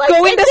heard, like,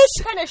 it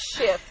just kind of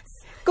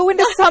shifts. Go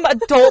into some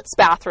adults'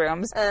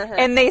 bathrooms,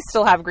 and they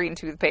still have green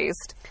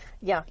toothpaste.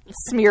 Yeah,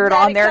 smeared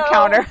on their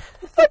counter.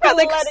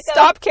 Like,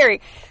 stop caring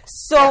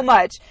so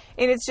much,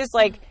 and it's just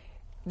like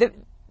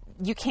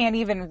you can't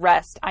even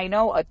rest. I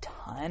know a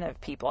ton of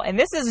people, and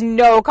this is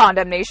no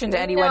condemnation to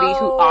anybody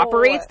who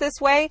operates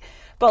this way,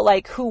 but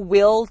like who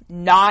will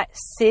not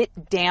sit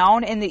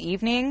down in the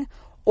evening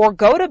or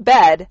go to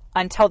bed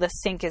until the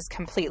sink is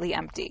completely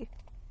empty.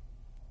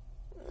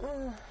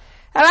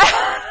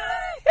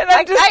 And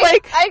I'm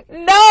just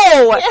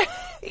no.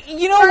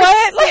 You know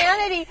what?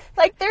 Sanity.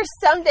 Like, there's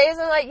some days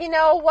I'm like, you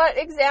know, what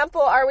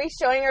example are we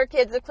showing our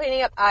kids of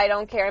cleaning up? I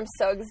don't care. I'm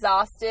so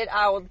exhausted.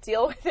 I will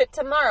deal with it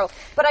tomorrow.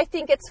 But I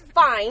think it's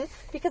fine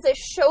because it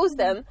shows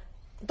them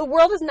the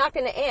world is not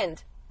going to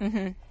end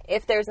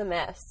if there's a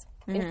mess.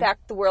 In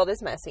fact, the world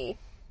is messy.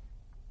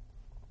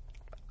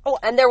 Oh,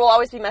 and there will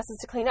always be messes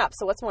to clean up.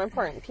 So what's more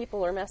important,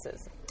 people or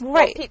messes?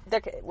 Right.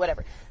 Well,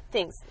 whatever.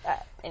 Things.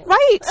 Anyway.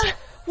 Right.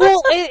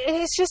 Well,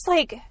 it's just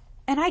like,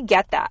 and I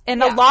get that.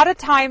 And a lot of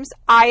times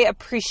I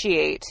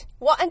appreciate.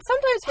 Well, and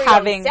sometimes for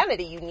your own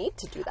sanity, you need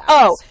to do that.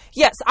 Oh,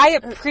 yes. I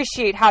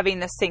appreciate having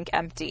the sink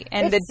empty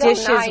and the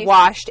dishes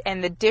washed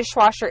and the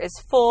dishwasher is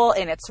full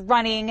and it's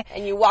running.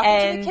 And you walk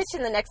into the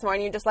kitchen the next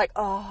morning, you're just like,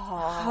 oh.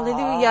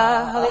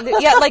 Hallelujah. Hallelujah.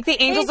 Yeah, like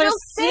the angels are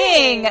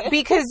singing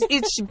because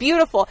it's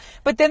beautiful.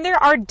 But then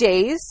there are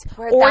days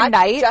or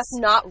nights. Just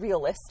not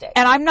realistic.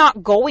 And I'm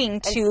not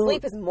going to. And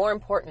sleep is more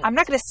important. I'm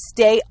not going to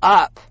stay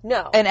up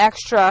an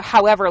extra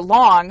however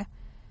long.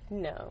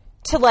 No.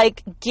 To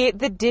like get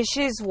the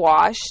dishes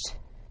washed,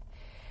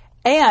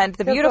 and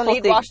the beautiful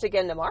thing washed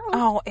again tomorrow.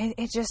 Oh,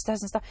 it just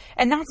doesn't stop.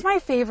 And that's my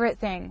favorite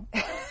thing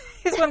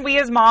is when we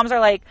as moms are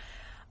like,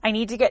 I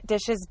need to get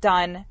dishes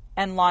done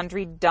and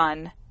laundry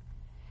done,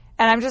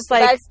 and I'm just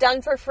like, that's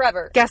done for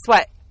forever. Guess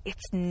what?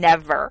 It's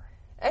never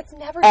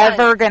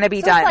ever going to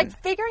be done. It's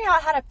like figuring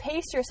out how to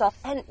pace yourself.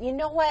 And you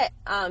know what?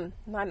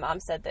 My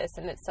mom said this,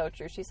 and it's so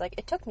true. She's like,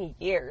 it took me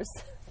years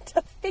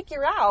to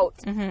figure out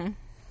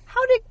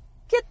how to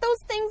get those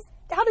things,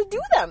 how to do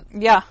them.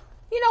 Yeah.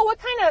 You know,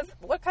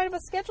 what kind of a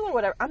schedule or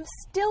whatever. I'm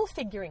still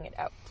figuring it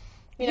out.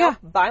 You know,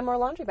 buy more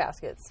laundry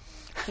baskets.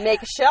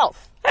 Make a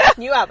shelf.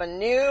 You have a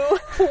new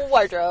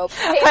wardrobe.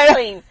 Hey, it's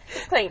clean.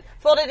 It's clean.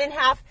 Fold it in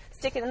half,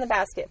 stick it in the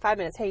basket. 5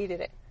 minutes. Hey, you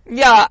did it.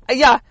 Yeah,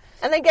 yeah.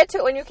 And then get to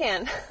it when you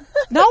can.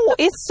 No,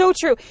 it's so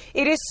true.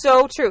 It is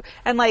so true.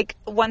 And like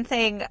one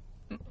thing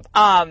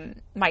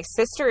my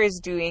sister is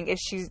doing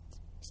is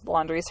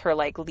laundry is her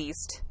like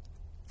least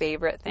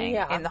favorite thing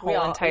in the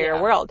whole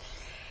entire world.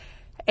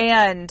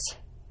 And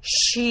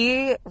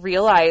she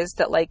realized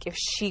that like if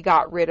she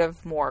got rid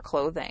of more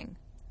clothing,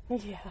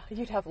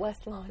 you'd have less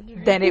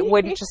laundry. Then it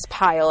wouldn't just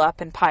pile up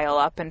and pile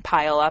up and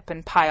pile up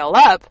and pile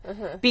up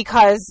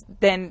because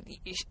then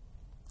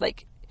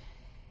like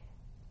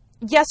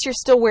yes, you're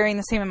still wearing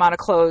the same amount of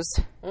clothes.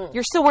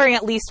 You're still wearing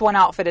at least one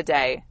outfit a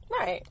day.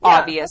 Right.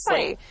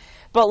 Obviously.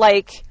 But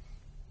like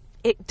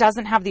it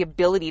doesn't have the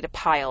ability to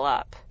pile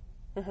up.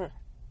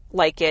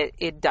 Like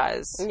it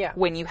does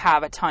when you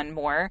have a ton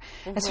more.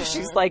 And so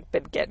she's like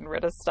been getting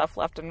rid of stuff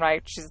left and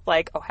right. She's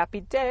like, oh,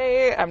 happy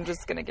day. I'm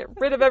just going to get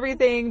rid of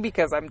everything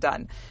because I'm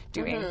done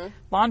doing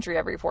laundry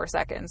every 4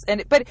 seconds.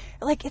 But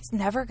like, it's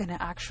never going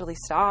to actually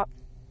stop.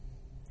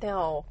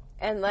 No.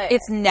 And like,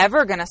 it's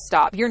never going to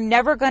stop. You're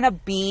never going to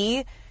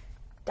be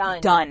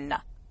done.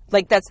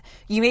 Like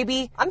you may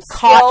be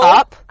caught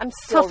up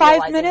for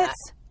 5 minutes.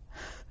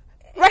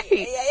 Right.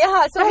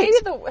 Yeah. So maybe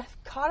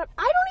caught up.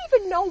 I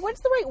don't even know what's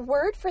the right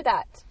word for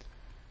that.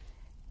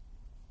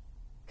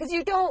 Because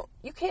you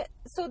can't,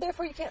 so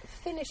therefore you can't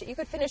finish it. You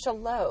could finish a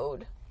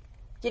load.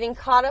 Getting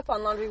caught up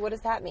on laundry, what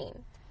does that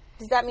mean?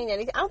 Does that mean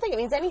anything? I don't think it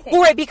means anything.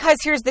 Well, right, because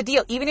here's the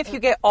deal. Even if you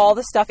get all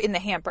the stuff in the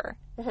hamper,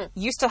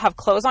 you still have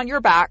clothes on your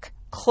back,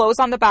 clothes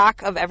on the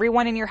back of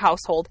everyone in your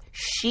household,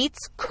 sheets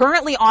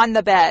currently on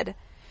the bed,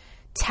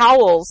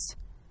 towels,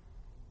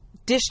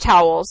 dish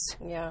towels.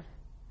 Yeah.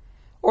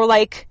 Or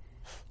like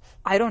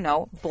I don't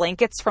know,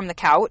 blankets from the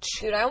couch.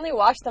 Dude, I only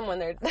wash them when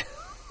they're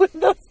when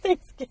those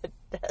things get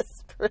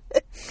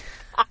desperate.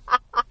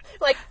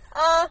 Like,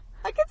 I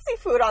could see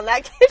food on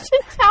that kitchen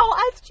towel.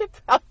 I should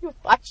probably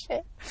wash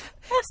it.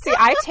 See,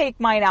 I take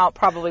mine out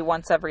probably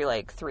once every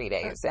like 3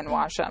 days and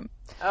wash them.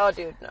 Oh,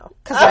 dude, no.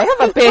 Because I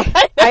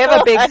have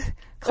a big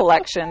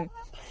collection.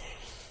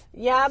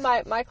 Yeah,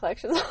 my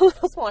collection's a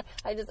little small.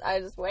 I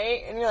just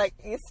wait, and you're like,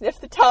 you sniff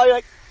the towel, you're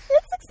like,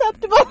 it's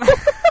acceptable.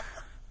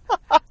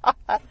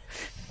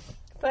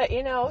 But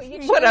you know, you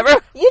choose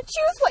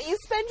what you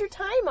spend your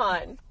time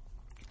on.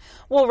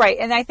 Well, right,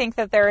 and I think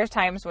that there are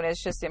times when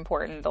it's just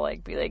important to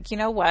like be like, you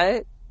know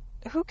what?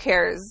 Who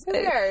cares?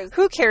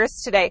 Who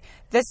cares today?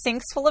 The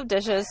sink's full of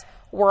dishes.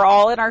 We're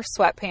all in our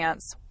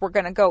sweatpants. We're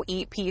going to go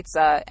eat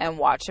pizza and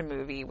watch a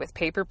movie with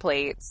paper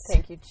plates.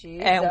 Thank you,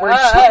 Jesus. And we're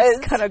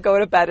just going to go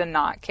to bed and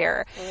not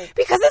care.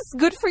 Because it's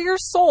good for your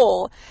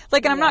soul.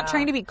 Like, and I'm not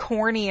trying to be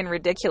corny and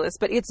ridiculous,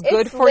 but it's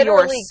good for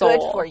your soul.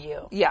 It's good for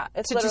you. Yeah.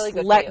 It's to literally just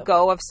good let for you.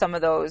 go of some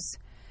of those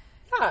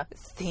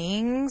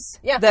things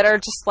that are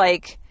just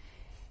like...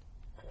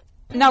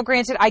 Now,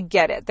 granted, I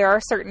get it. There are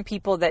certain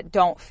people that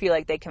don't feel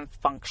like they can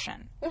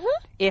function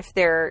if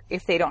they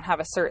don't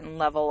have a certain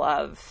level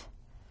of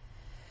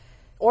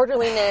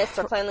orderliness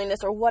or cleanliness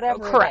or whatever.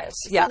 Correct.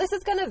 It is. Yeah. So this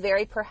is going to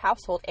vary per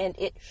household, and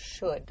it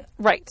should.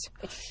 Right.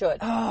 It should.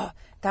 Oh,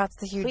 that's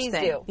the huge Please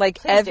thing. do. Like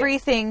Please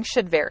everything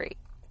should vary.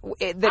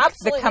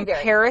 The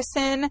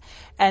comparison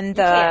and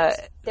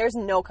there's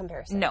no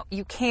comparison. No,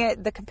 you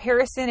can't. The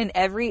comparison in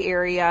every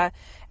area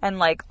and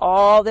like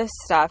all this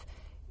stuff,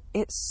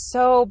 it's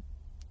so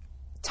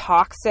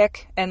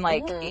toxic and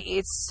like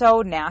it's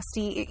so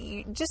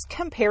nasty. You just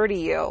compare to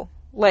you.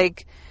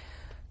 Like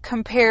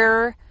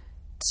compare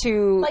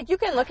to like you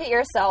can look at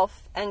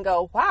yourself and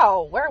go,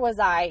 wow, where was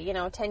I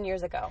 10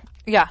 years ago?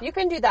 Yeah, you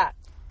can do that.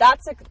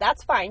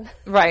 That's fine.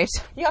 Right.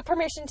 You have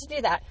permission to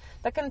do that.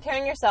 But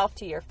comparing yourself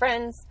to your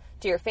friends,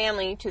 to your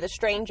family, to the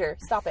stranger,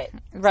 stop it.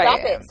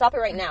 Right. Stop it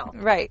right now.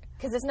 Right.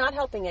 Because it's not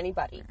helping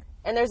anybody.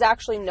 And there's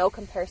actually no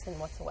comparison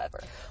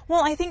whatsoever.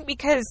 Well, I think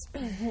because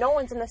no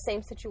one's in the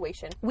same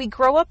situation. We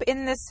grow up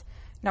in this...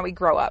 No, we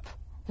grow up.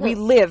 We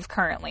live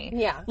currently.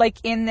 Yeah. Like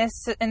in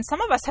this... And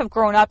some of us have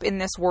grown up in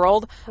this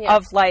world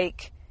of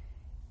like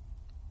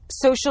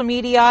social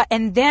media.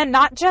 And then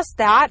not just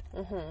that.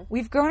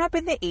 We've grown up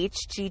in the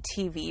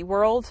HGTV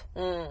world.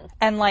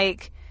 And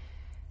like...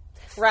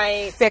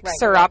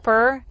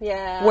 Fixer-upper.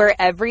 Yeah. Where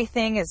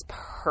everything is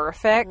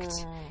perfect.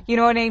 You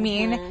know what I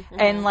mean?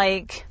 And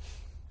like...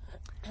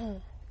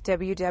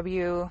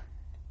 WWJGD,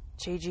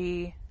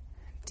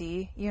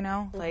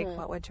 like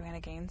what would Joanna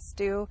Gaines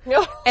do?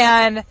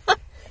 And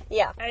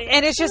yeah,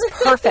 and it's just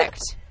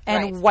perfect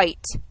and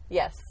white,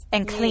 yes,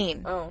 and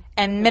clean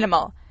and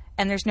minimal,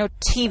 and there's no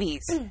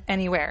TVs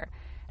anywhere,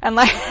 and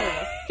like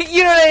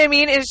you know what I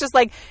mean? It's just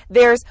like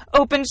there's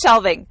open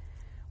shelving,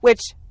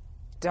 which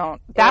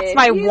that's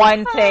my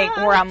one thing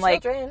where I'm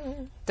like,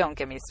 don't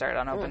get me started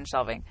on open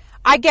shelving.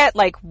 I get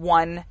like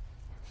one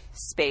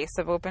space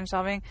of open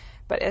shelving,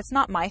 but it's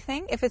not my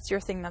thing. If it's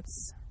your thing,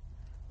 that's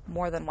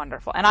more than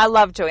wonderful. And I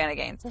love Joanna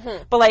Gaines.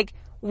 But like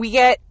we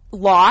get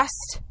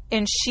lost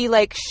and she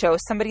like shows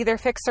somebody their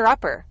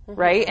fixer-upper,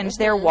 right? And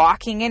they're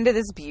walking into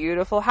this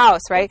beautiful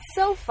house, right? It's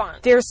so fun.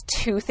 There's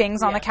two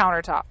things on the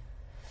countertop.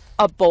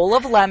 A bowl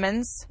of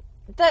lemons.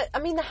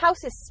 The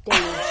house is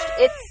staged.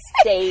 It's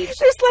staged.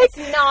 There's like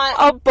it's not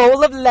a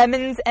bowl of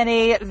lemons and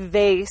a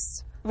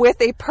vase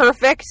with a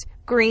perfect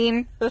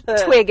green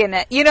twig in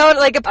it. You know,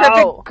 like a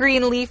perfect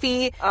green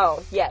leafy.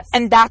 Oh, yes.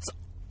 And that's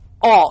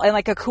all. And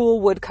like a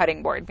cool wood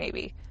cutting board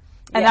maybe.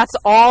 And that's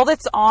all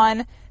that's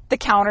on the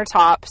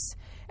countertops.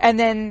 And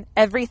then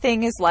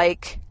everything is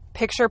like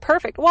picture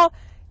perfect. Well,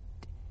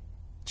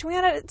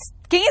 Joanna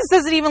Gaines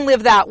doesn't even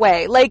live that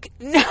way. Like,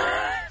 nobody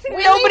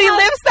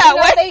lives that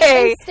way.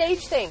 They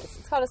stage things.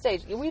 It's called a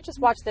stage. We just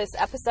watched this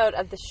episode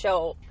of the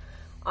show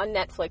on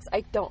Netflix.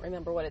 I don't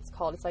remember what it's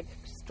called. It's like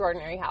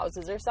Extraordinary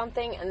Houses or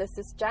something. And this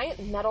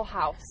giant metal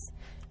house.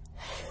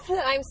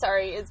 I'm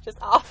sorry, it's just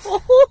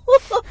awful.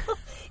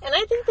 And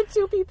I think the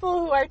two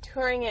people who are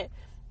touring it,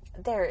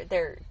 they're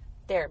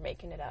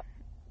making it up.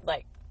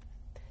 Like,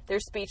 they're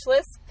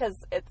speechless because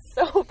it's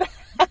so bad.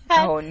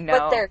 Oh no!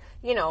 But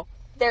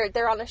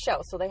they're on a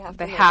show, so they have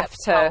to make up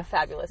how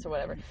fabulous or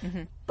whatever.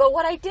 But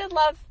what I did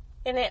love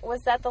in it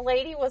was that the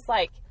lady was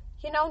like,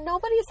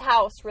 nobody's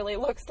house really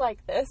looks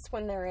like this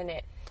when they're in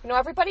it.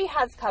 Everybody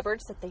has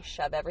cupboards that they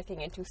shove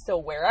everything into, so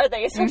where are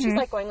they? So she's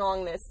like going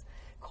along this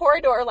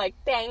corridor, like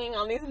banging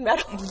on these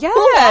metal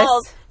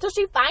walls till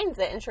she finds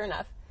it, and sure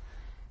enough,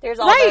 there's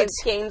all those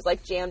games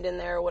like jammed in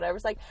there or whatever.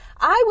 It's like,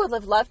 I would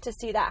have loved to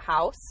see that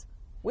house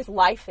with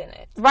life in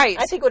it. Right.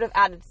 I think it would have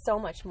added so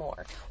much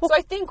more. Well, so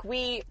I think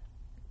we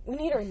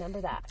need to remember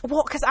that.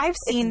 Well, because I've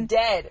seen it's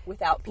dead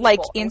without people,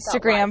 like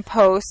Instagram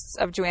posts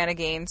of Joanna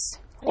Gaines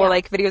or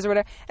like videos or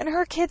whatever, and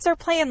her kids are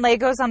playing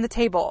Legos on the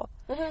table,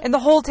 and the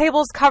whole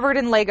table's covered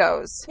in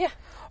Legos. Yeah.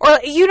 Or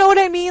you know what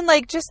I mean?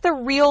 Like just the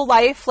real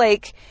life,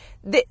 like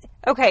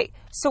okay.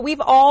 So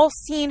we've all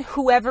seen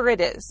whoever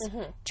it is,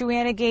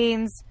 Joanna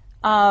Gaines,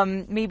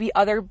 maybe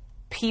other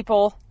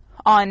people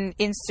on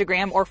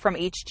Instagram or from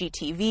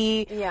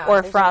HGTV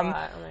or from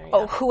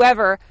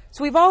whoever.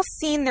 So we've all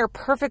seen their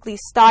perfectly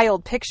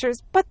styled pictures,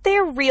 but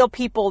they're real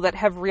people that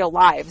have real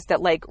lives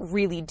that like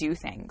really do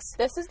things.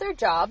 This is their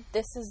job.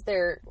 This is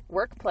their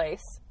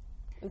workplace.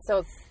 And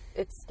so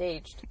it's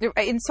staged.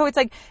 And so it's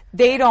like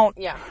they don't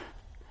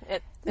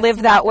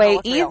live that way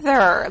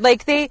either.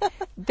 Like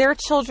their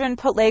children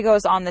put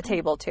Legos on the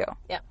table too.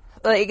 Yeah.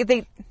 Like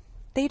they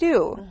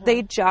do. Mm-hmm.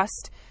 They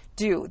just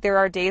do. There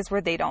are days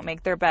where they don't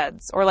make their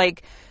beds, or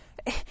like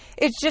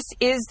it just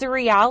is the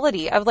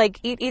reality of like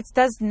it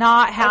does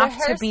not have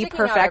to be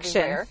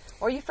perfection.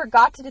 Or you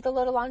forgot to do the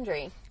load of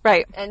laundry,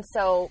 right? And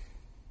so,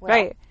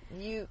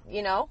 you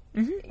know,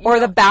 or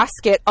the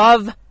basket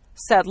of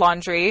said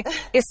laundry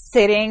is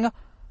sitting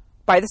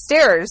by the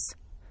stairs,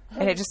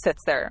 and it just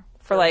sits there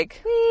for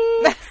like.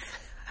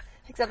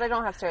 Except I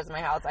don't have stairs in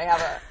my house. I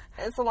have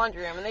it's a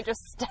laundry room, and they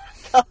just stack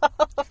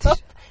up.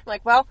 I'm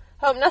like, well,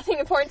 hope nothing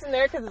important's in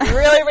there because it's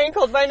really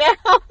wrinkled by now.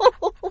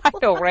 I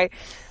know, right?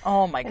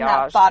 Oh my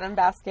gosh, that bottom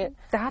basket.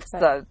 That's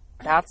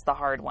the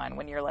hard one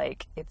when you're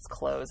like, it's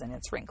clothes and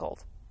it's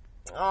wrinkled.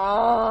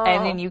 Oh.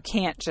 And then you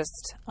can't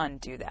just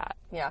undo that.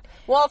 Yeah.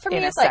 Well, for me,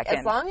 it's like,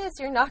 as long as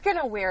you're not going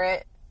to wear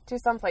it to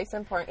someplace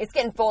important, it's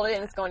getting folded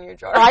and it's going in your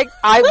drawer. I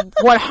 100%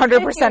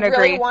 agree. If you really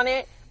agree. Want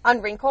it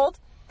unwrinkled,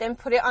 then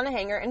put it on a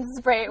hanger and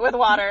spray it with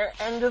water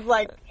and just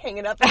like hang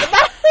it up in the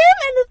bathroom.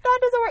 And if that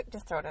doesn't work,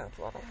 just throw it in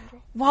the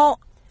laundry. Well,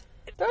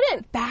 throw it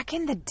in. Back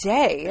in the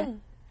day,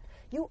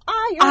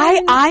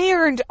 I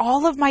ironed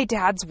all of my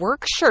dad's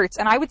work shirts,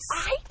 and I did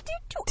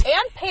too.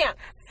 And pants.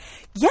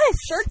 Yes.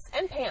 Shirts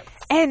and pants.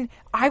 And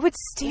I would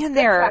stand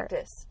there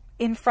practice.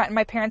 In front.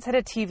 My parents had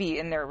a TV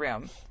in their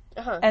room.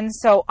 And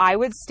so I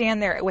would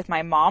stand there with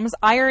my mom's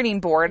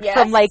ironing board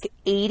from like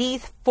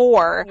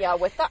 84. Yeah,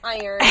 with the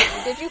iron.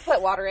 Did you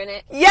put water in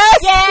it? Yes!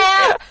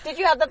 Yeah! Did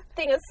you have the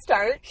thing of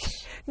starch?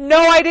 No,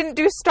 I didn't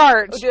do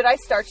starch. Or did I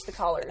starch the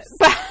collars?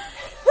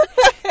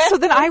 So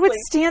then I would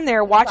stand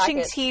there watching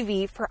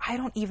TV for I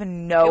don't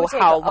even know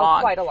how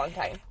long. Quite a long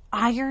time.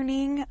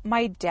 Ironing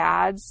my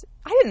dad's.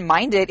 I didn't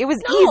mind it. It was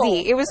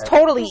easy. It was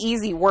totally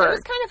easy work. It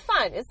was kind of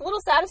fun. It's a little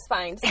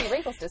satisfying to see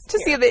wrinkles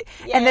disappear.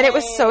 And then it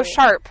was so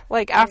sharp,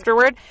 like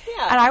afterward.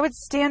 Yeah. And I would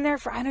stand there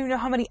for I don't even know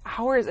how many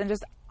hours and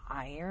just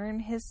iron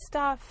his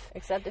stuff.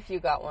 Except if you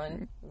got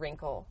one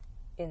wrinkle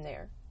in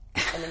there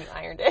and then you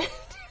ironed it.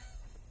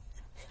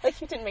 Like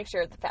you didn't make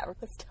sure the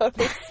fabric was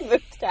totally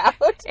smoothed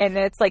out. And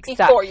then it's like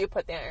stuck. Before you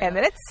put the iron And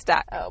then it's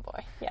stuck. Oh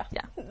boy. Yeah.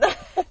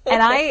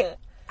 And I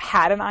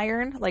had an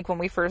iron like when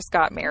we first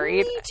got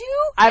married. Me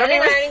too. I don't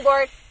even ironing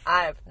board.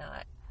 I've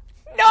not.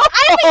 No.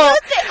 I haven't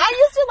used it. I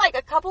used it like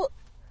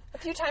a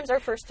few times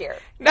our first year.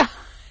 No.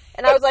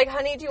 And I was like,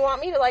 honey, do you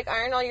want me to like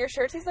iron all your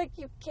shirts? He's like,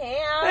 you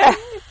can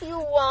if you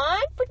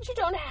want, but you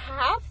don't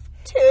have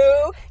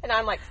to. And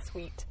I'm like,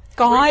 sweet.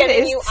 Gone We're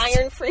getting is you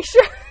iron-free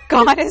shirts.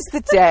 Gone is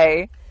the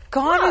day.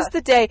 Gone is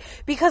the day.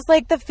 Because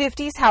like the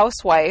 50s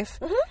housewife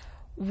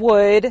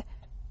would.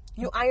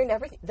 You iron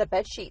everything. The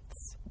bed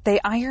sheets. They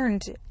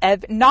ironed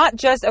not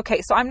just so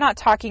I'm not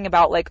talking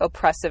about like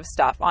oppressive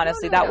stuff,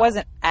 honestly. That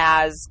wasn't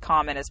as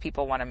common as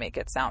people want to make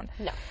it sound.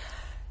 No.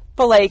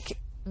 But like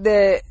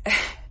they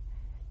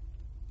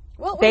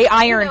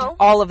ironed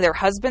all of their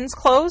husbands'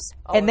 clothes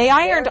and they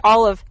ironed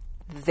all of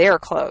their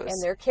clothes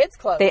and their kids'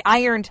 clothes. They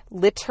ironed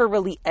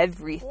literally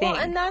everything. Well,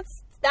 and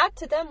that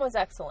to them was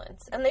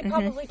excellence. And they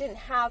probably didn't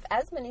have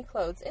as many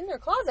clothes in their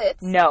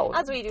closets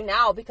as we do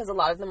now because a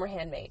lot of them were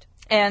handmade.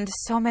 And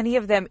so many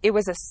of them, it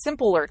was a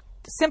simpler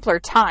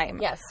time.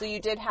 Yes, so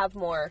you did have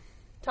more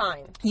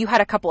time. You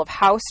had a couple of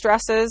house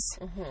dresses,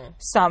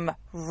 some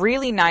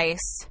really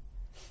nice.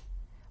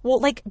 Well,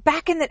 like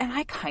back in the, and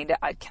I kind of,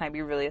 can I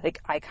be really like,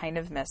 I kind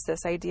of miss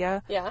this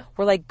idea. Yeah.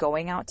 Where like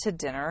going out to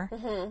dinner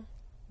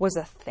was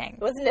a thing.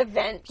 It was an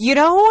event. You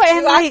know?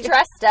 And you like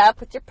dressed up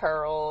with your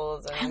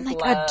pearls and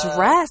like a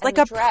dress, like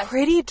a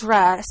pretty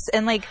dress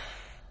and like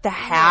the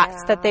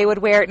hats that they would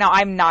wear. Now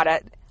I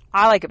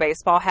like a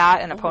baseball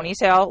hat and a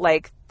ponytail.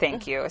 Like,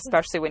 thank you.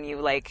 Especially when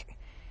you like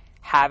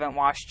haven't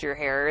washed your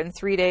hair in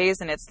 3 days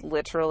and it's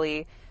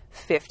literally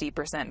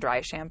 50% dry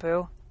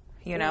shampoo,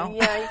 you know?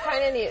 Yeah, you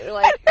kind of need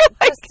like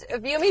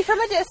just view me from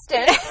a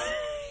distance.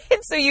 And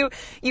so you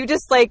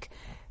just like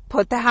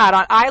put the hat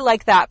on. I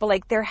like that, but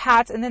like their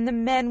hats, and then the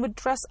men would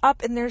dress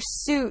up in their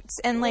suits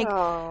and like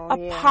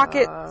a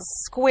pocket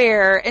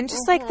square and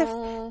just like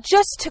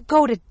just to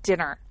go to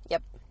dinner.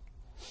 Yep.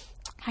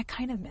 I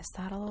kind of miss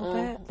that a little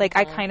bit. Like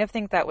I kind of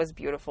think that was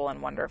beautiful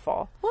and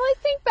wonderful. Well, I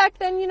think back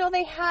then,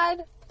 they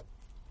had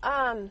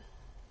I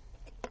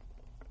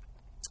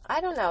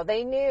don't know,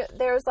 they knew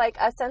there was like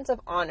a sense of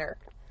honor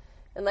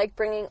and like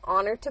bringing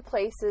honor to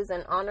places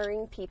and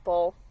honoring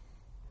people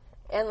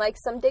and like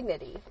some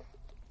dignity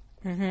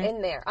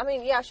in there. I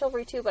mean, yeah,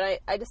 chivalry too,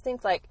 but I just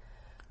think like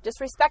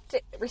just respect,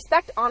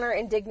 honor,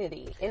 and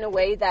dignity in a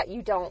way that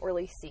you don't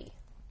really see.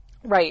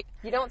 Right.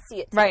 You don't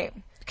see it today. Right.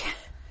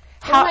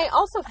 And I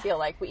also feel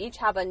like we each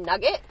have a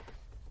nugget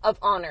of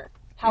honor.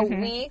 How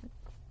we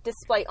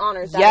display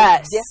honor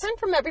that is different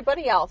from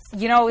everybody else.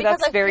 You know, because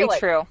that's very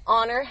true.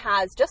 Honor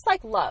has, just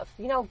like love,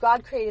 you know,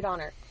 God created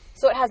honor.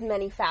 So it has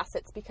many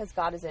facets because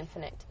God is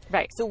infinite.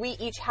 Right. So we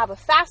each have a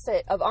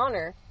facet of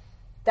honor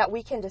that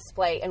we can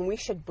display and we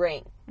should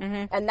bring.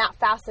 Mm-hmm. And that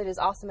facet is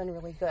awesome and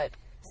really good.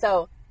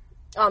 So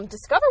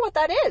discover what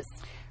that is.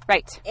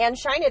 Right. And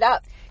shine it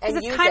up. Because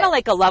it's kind of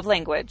like a love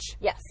language.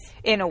 Yes.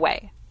 In a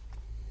way.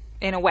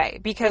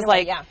 Because,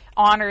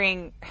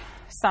 honoring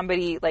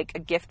somebody, like a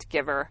gift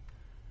giver,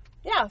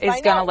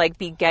 is going to, like,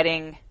 be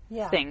getting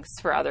things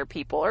for other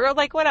people. Or,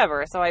 like,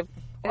 whatever. So I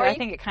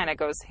think it kind of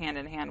goes hand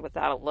in hand with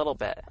that a little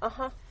bit.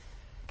 Uh-huh.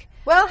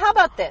 Well, how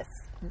about this?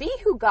 Be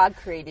who God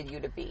created you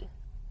to be.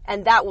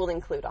 And that will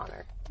include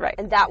honor. Right.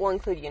 And that will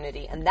include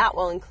unity. And that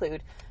will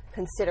include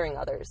considering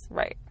others.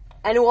 Right.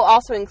 And it will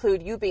also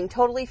include you being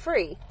totally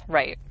free.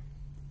 Right.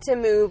 To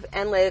move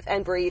and live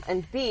and breathe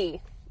and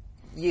be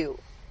you.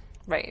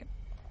 Right.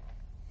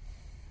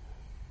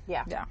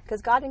 Yeah.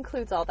 Because God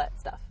includes all that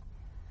stuff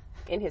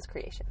in his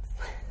creations.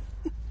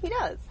 He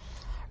does.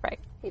 Right.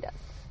 He does.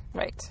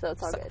 Right. So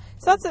it's all good.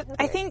 So that's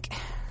I think,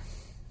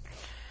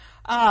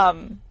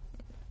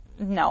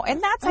 no.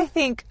 And that's, I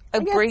think,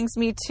 brings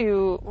me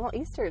to... Well,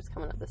 Easter is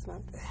coming up this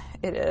month.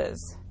 It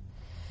is.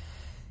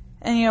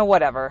 And, you know,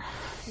 whatever.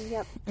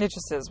 Yep. It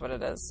just is what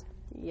it is.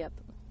 Yep.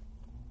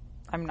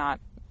 I'm not...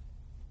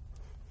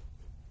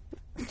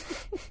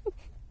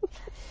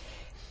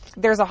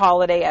 There's a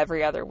holiday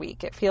every other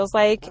week, it feels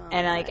like.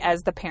 And, like,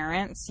 as the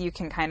parents, you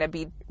can kind of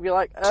be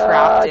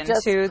trapped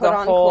into the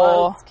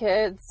whole... Clothes,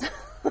 kids.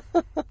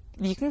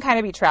 You can kind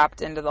of be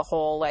trapped into the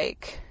whole,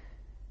 like,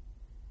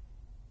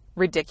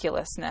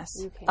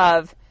 ridiculousness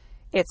of,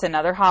 it's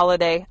another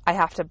holiday, I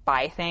have to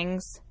buy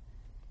things.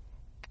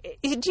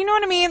 Do you know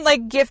what I mean?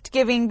 Like, gift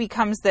giving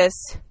becomes this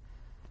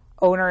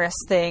onerous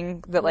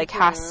thing that, like,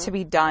 has to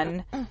be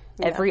done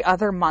every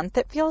other month,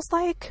 it feels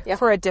like,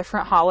 for a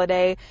different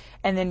holiday,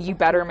 and then you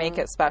better make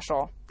it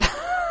special.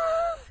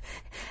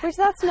 Which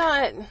that's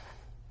not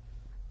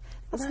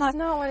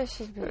what it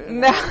should be.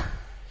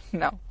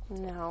 No.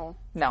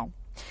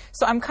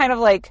 So I'm kind of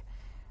like,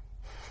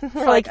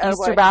 for like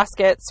Easter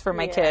baskets for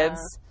my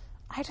kids,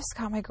 I just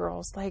got my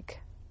girls like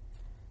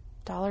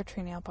Dollar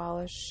Tree nail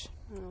polish.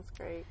 That's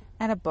great.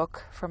 And a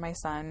book for my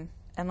son.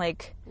 And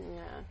like,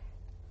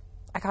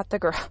 I got the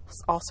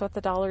girls also at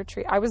the Dollar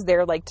Tree. I was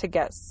there like to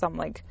get some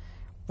like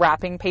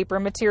wrapping paper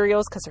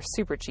materials because they're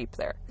super cheap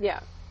there. Yeah.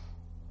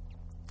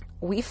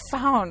 We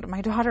found,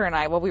 my daughter and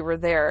I, while we were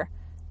there,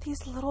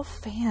 these little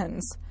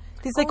fans.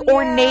 These like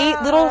ornate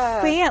little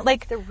fan,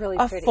 like they're really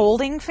a pretty.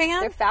 Folding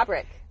fan. They're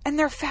fabric. And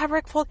they're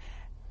fabric fold.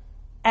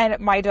 And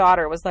my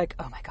daughter was like,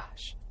 oh my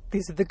gosh,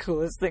 these are the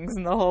coolest things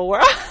in the whole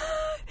world.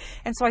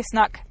 And so I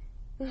snuck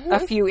a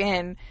few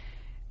in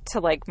to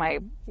like my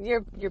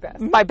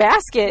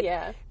basket.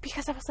 Yeah.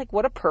 Because I was like,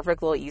 what a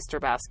perfect little Easter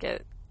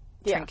basket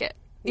trinket.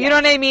 You know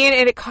what I mean?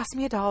 And it cost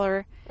me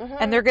 $1.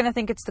 And they're going to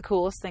think it's the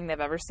coolest thing they've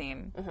ever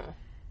seen.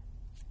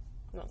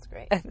 That's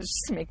great. And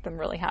just make them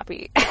really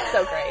happy.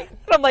 So great.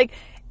 And I'm like,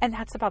 and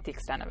that's about the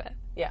extent of it.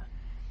 Yeah.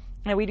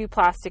 And we do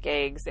plastic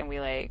eggs and we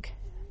like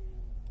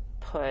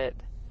put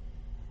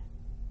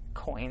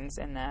coins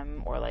in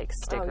them or like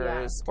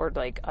stickers or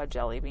like a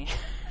jelly bean.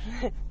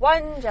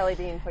 One jelly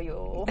bean for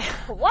you.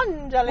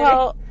 One jelly bean.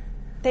 Well,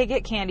 they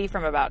get candy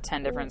from about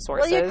 10 different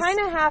sources. Well, you kind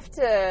of have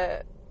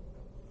to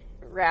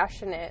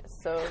ration it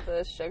so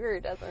the sugar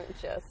doesn't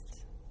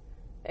just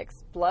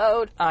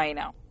explode. I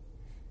know.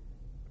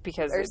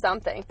 Because or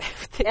something.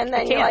 And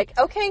then you're like,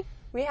 okay,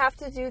 we have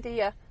to do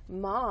the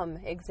mom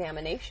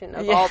examination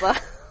of all the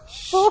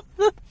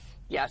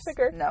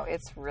sugar. No,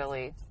 it's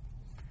really...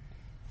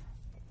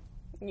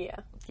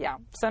 Yeah.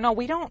 So no,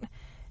 we don't...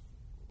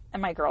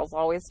 And my girls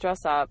always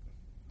dress up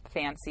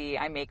fancy.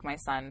 I make my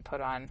son put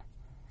on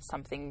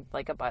something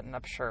like a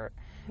button-up shirt.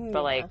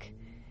 But like,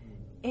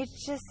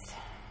 it's just...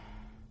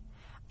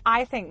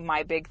 I think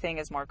my big thing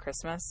is more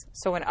Christmas.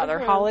 So when other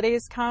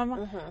holidays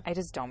come, I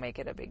just don't make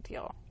it a big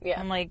deal. Yeah.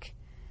 I'm like,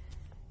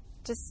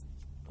 just,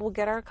 we'll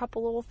get our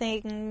couple little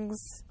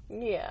things.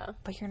 Yeah.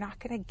 But you're not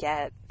going to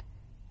get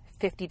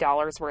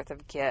 $50 worth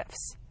of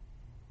gifts.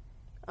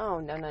 Oh,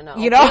 no. You know?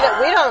 We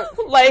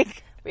don't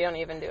like, we don't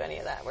even do any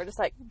of that. We're just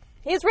like,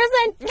 he's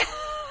risen.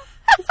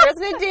 He's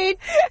risen indeed.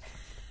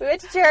 We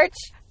went to church.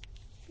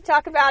 We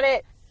talk about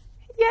it.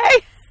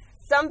 Yay.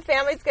 Some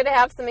family's going to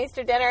have some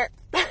Easter dinner.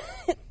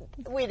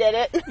 We did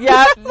it.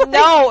 Yeah,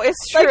 no,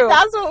 it's true. Like,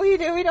 that's what we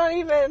do. We don't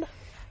even...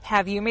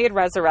 Have you made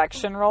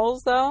resurrection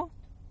rolls, though?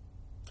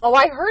 Oh,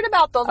 I heard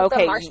about those with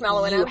the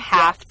marshmallow in them. You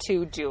have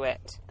to do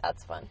it.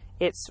 That's fun.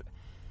 It's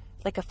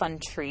like a fun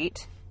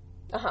treat,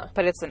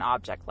 but it's an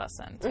object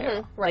lesson, too.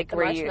 Right, like the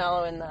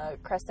marshmallow in the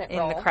crescent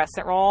roll. In the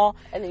crescent roll.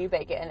 And then you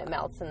bake it and it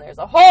melts and there's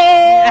a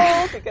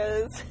hole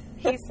because...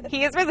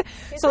 He is risen.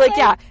 So, like,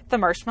 yeah, the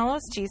marshmallow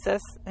is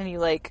Jesus, and you,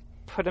 like,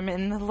 put them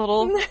in the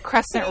little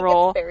crescent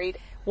roll. Buried.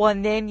 Well,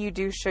 and then you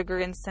do sugar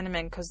and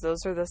cinnamon because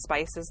those are the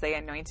spices they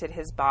anointed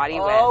his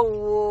body with.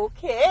 Oh,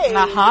 okay.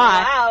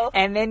 Wow.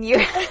 And then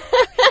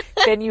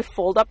you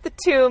fold up the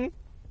tomb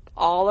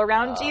all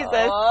around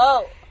Jesus.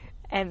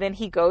 And then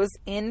he goes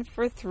in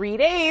for 3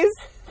 days.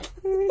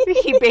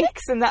 He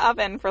bakes in the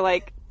oven for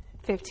like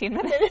 15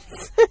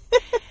 minutes.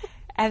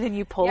 And then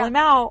you pull him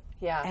out.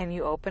 Yeah. And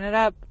you open it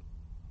up.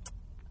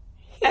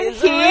 He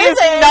is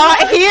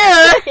not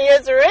here. He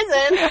is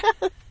risen.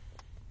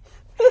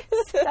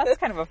 That's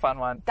kind of a fun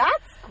one.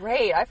 That's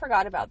great. I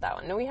forgot about that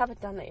one. No, we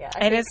haven't done that yet.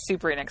 And it's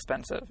super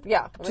inexpensive.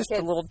 Yeah. Just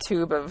a little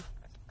tube of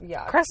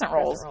Yeah, crescent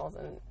rolls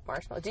and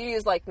marshmallows. Do you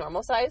use like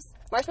normal size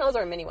marshmallows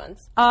or mini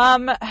ones?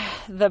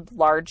 The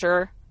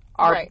larger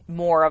are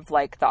more of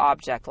like the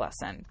object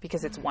lesson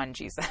because it's one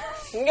Jesus.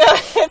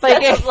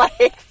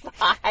 Like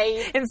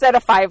 5 instead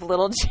of 5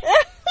 little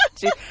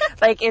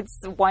like it's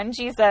one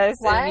Jesus,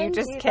 and you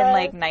just Jesus can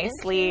like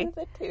nicely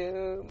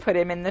the put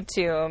him in the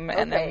tomb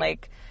and then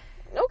like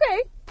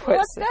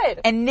that's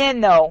good. And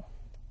then though,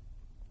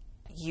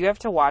 you have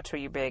to watch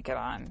what you bake it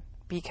on.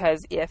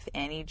 Because if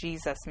any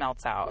Jesus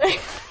melts out,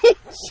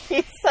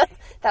 Jesus,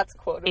 that's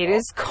quotable. it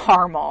is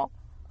caramel.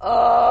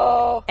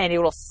 Oh, and it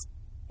will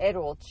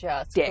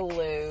just stick.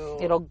 glue.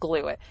 It'll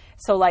glue it.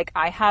 So like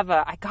I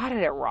got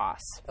it at Ross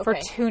for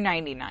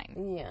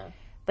 $2.99. Yeah,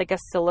 like a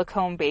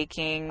silicone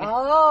baking.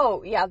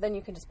 Oh, yeah. Then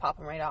you can just pop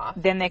them right off.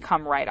 Then they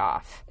come right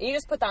off. You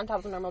just put that on top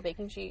of a normal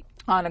baking sheet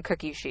on a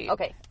cookie sheet.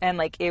 Okay, and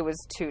like it was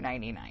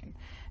 $2.99,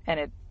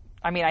 and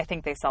I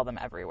think they sell them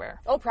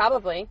everywhere. Oh,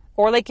 probably.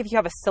 Or like if you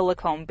have a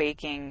silicone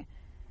baking,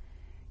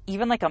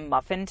 even like a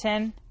muffin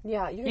tin.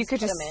 Yeah, you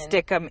could just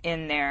stick them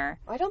in there.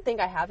 I don't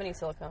think I have any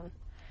silicone.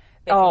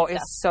 Oh,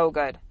 it's so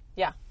good.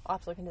 Yeah, I'll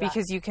have to look into that.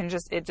 Because you can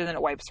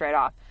it wipes right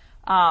off.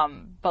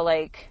 But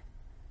like,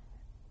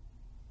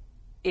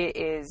 it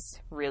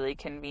is really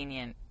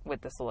convenient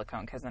with the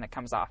silicone because then it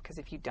comes off. Because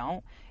if you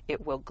don't,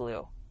 it will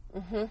glue.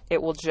 Mm-hmm. It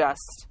will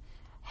just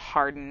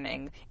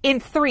hardening in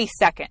 3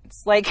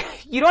 seconds. Like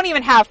you don't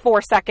even have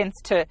 4 seconds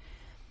to.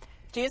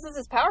 Jesus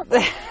is powerful.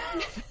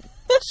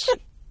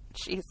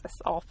 Jesus,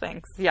 all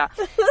things. Yeah.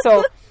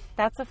 So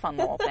that's a fun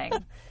little thing.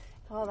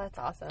 Oh, that's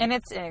awesome. And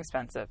it's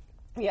inexpensive.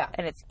 Yeah.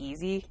 And it's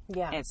easy.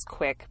 Yeah. And it's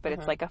quick, but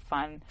it's like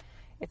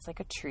it's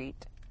like a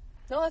treat.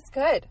 No, that's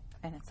good.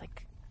 And it's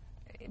like,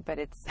 but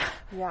it's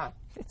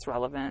it's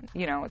relevant.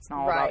 It's not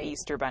all about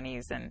Easter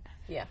bunnies and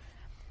yeah,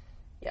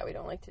 we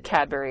don't like to do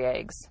Cadbury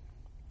eggs.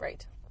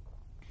 Right.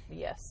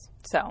 Yes.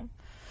 So,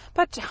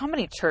 but how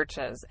many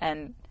churches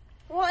and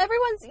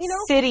everyone's,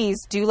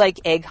 cities do like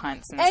egg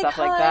hunts and stuff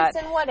like that.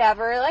 And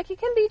whatever. Like it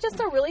can be just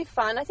a really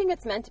fun. I think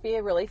it's meant to be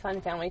a really fun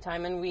family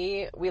time, and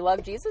we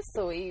love Jesus,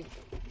 so we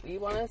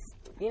want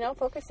to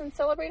focus and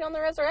celebrate on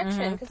the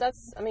resurrection because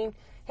that's.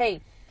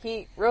 Hey,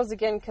 he rose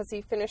again because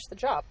he finished the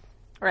job.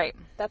 Right.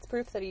 That's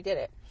proof that he did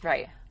it.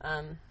 Right.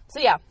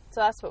 So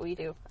that's what we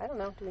do. I don't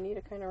know. Do we need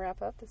to kind of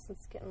wrap up? This is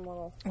getting a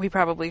little. We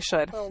probably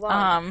should.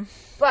 Long.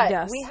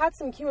 But we had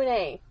some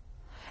Q&A.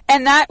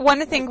 And that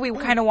one thing we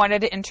kind of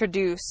wanted to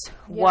introduce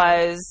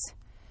was,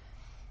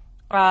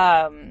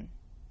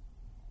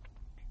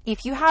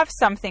 if you have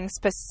something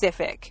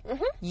specific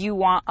you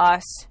want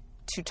us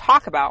to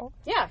talk about,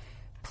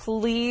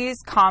 please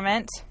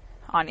comment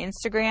on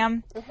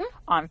Instagram,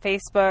 on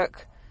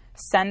Facebook.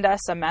 Send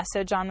us a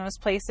message on those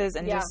places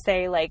and just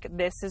say, like,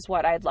 this is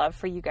what I'd love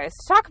for you guys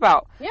to talk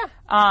about. Yeah.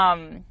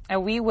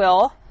 And we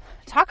will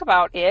talk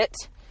about it.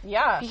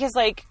 Yeah. Because,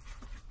 like...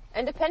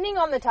 And depending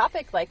on the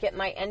topic, like, it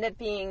might end up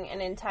being an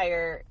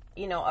entire,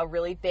 a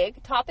really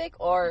big topic,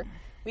 or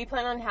we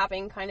plan on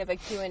having kind of a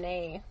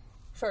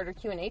shorter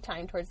Q&A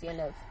time towards the end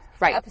of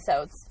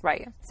episodes.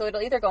 Right. So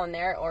it'll either go in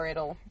there, or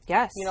it'll...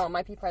 Yes. It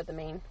might be part of the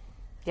main...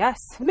 Yes.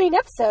 The main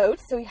episode,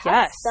 so we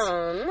have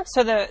some.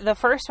 So the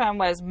first one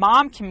was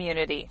mom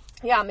community.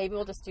 Yeah, maybe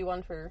we'll just do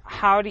one for...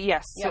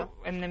 So,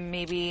 and then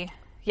maybe...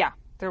 Yeah.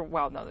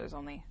 There's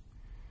only...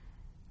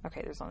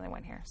 Okay, there's only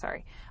one here.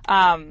 Sorry.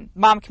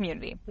 Mom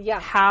community. Yeah.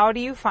 How do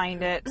you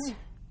find it?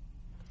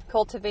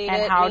 Cultivate it,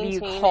 and how do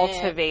you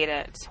cultivate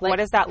it? Like, what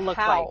does that look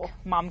like?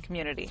 Mom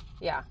community.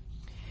 Yeah.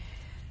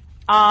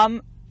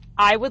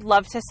 I would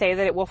love to say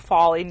that it will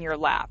fall in your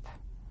lap.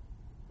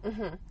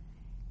 Mm-hmm.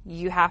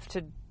 You have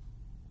to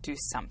do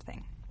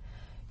something.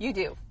 You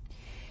do.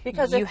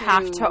 Because you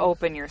have to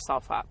open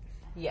yourself up.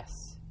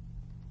 Yes.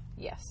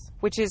 Yes.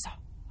 Which is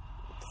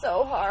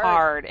so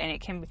hard. And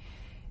it can be...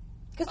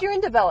 Because you're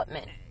in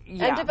development.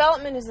 Yeah. And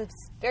development is a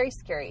very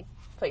scary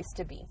place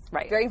to be.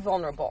 Right. Very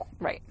vulnerable.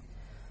 Right.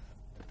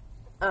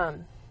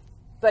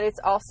 But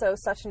it's also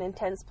such an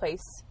intense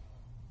place,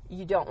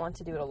 you don't want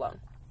to do it alone.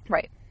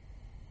 Right.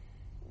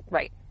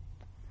 Right.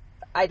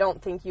 I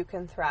don't think you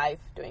can thrive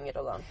doing it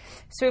alone.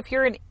 So if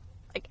you're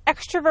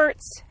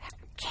extroverts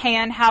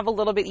can have a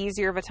little bit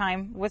easier of a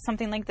time with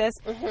something like this.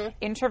 Mm-hmm.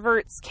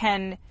 Introverts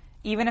can,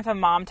 even if a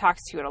mom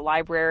talks to you at a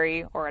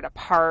library or at a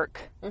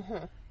park,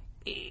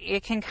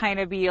 it can kind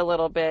of be a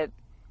little bit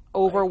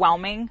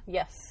overwhelming.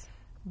 Yes.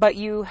 But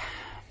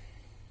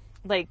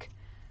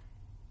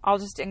I'll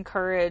just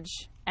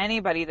encourage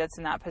anybody that's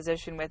in that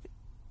position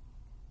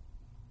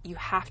you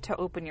have to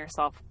open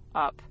yourself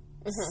up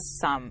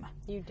some.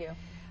 You do.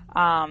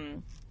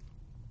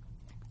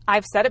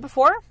 I've said it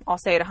before. I'll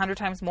say it 100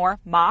 times more.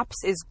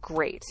 MOPS is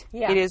great.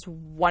 Yeah. It is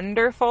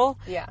wonderful.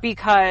 Yeah.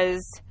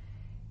 Because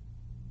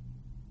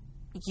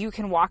you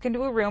can walk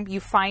into a room, you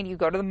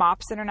go to the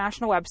MOPS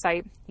International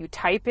website, you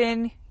type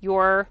in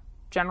your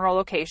general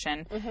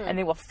location, and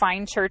they will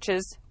find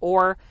churches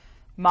or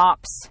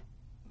MOPS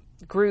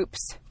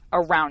groups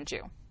around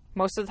you.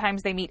 Most of the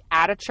times they meet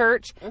at a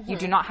church. You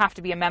do not have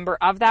to be a member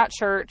of that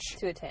church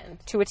To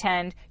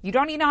attend. You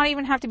don't not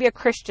even have to be a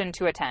Christian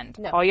to attend.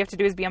 No. All you have to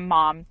do is be a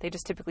mom. They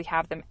just typically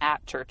have them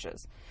at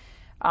churches.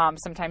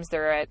 Sometimes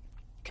they're at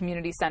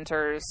community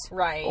centers,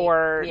 Right.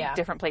 or Yeah.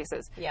 different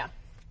places. Yeah.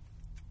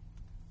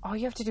 All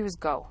you have to do is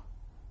go.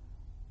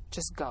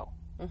 Just go.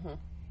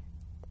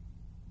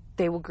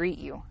 They will greet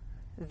you.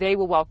 They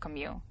will welcome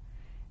you.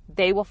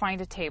 They will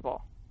find a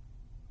table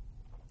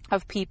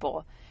of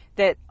people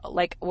that,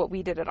 like what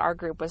we did at our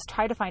group, was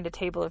try to find a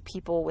table of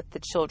people with the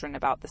children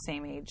about the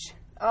same age,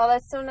 Oh,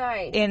 that's so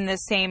nice. in the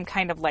same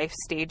kind of life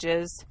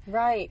stages.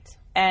 Right.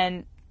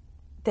 And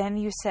then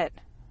you sit.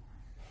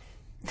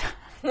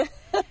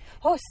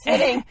 Oh,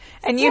 sitting.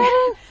 And you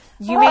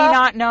may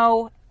not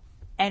know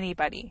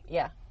anybody,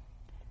 Yeah.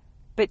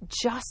 but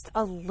just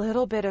a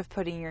little bit of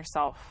putting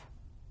yourself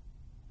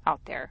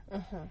out there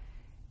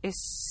is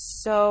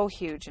so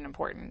huge and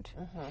important.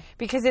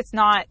 Because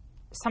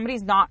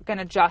somebody's not going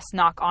to just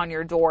knock on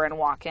your door and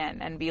walk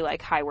in and be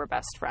like, hi, we're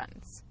best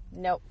friends.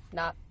 Nope,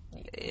 not.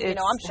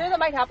 I'm sure that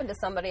might happen to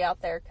somebody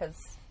out there because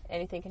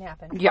anything can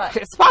happen. Yeah,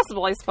 But it's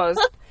possible, I suppose.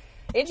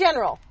 in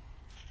general,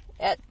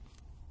 it's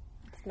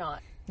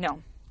not.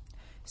 No.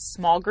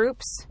 Small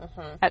groups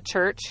at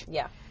church.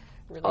 Yeah.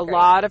 Really A great.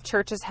 lot of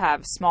churches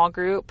have small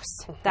groups.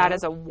 That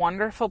is a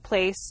wonderful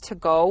place to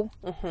go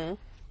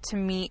to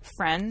meet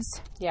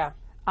friends. Yeah.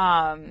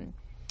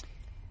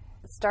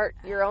 Start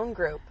your own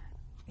group.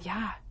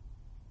 Yeah.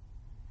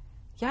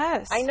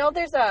 Yes. I know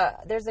there's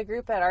a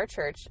group at our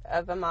church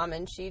of a mom,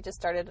 and she just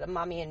started a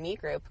Mommy and Me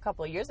group a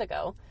couple of years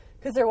ago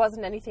because there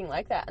wasn't anything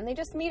like that. And they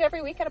just meet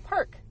every week at a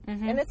park.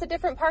 And it's a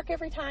different park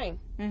every time.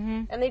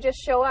 And they just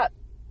show up,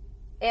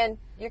 and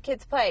your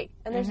kids play.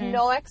 And there's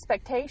no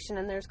expectation,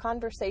 and there's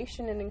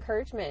conversation and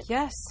encouragement.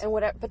 Yes. And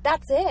whatever. But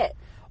that's it.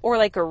 Or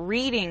like a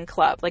reading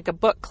club, like a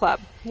book club.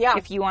 Yeah.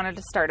 If you wanted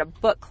to start a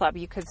book club,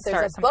 you could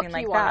start There's a book something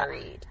like you that.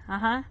 want to read.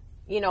 Uh-huh.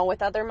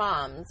 With other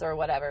moms or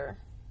whatever.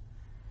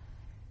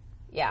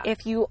 Yeah.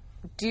 If you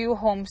do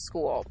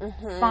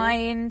homeschool,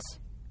 find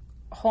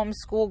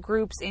homeschool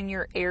groups in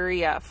your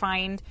area.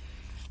 Find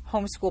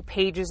homeschool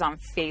pages on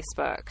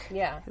Facebook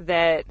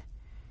that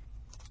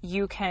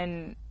you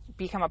can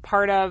become a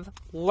part of,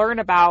 learn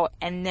about,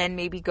 and then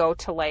maybe go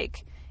to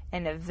like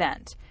an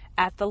event.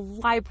 At the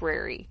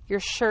library, you're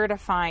sure to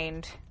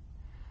find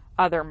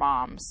other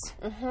moms.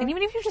 And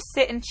even if you just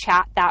sit and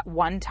chat that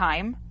one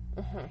time,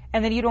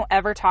 and then you don't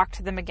ever talk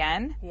to them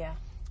again,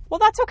 well,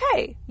 that's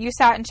okay. You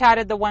sat and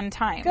chatted the one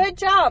time. Good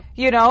job.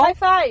 High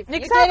five.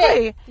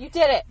 Exactly. You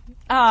did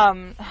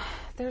it.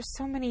 There's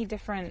so many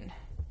different...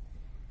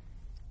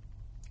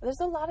 There's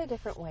a lot of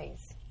different ways.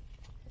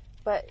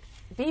 But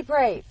be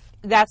brave.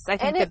 That's, I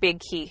think, the big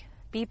key.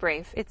 Be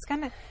brave. It's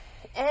gonna...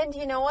 And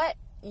you know what?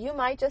 You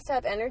might just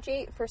have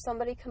energy for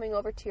somebody coming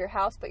over to your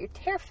house, but you're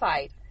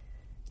terrified.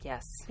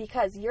 Yes.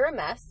 Because you're a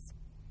mess,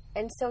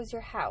 and so's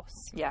your house.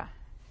 Yeah.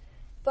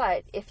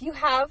 But if you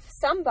have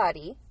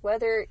somebody,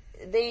 whether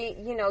they,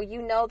 you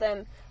know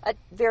them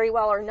very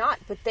well or not,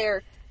 but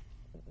they're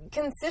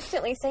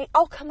consistently saying,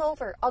 "I'll come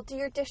over. I'll do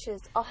your dishes.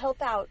 I'll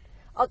help out.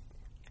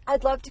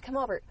 I'd love to come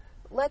over."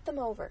 Let them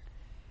over.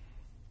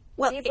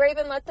 Well, be brave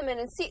and let them in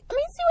and see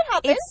what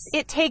happens.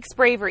 It takes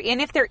bravery.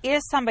 And if there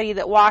is somebody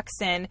that walks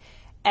in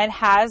and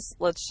has,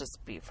 let's just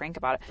be frank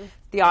about it,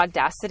 the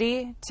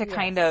audacity to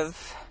kind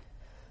of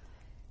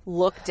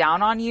look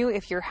down on you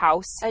if your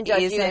house and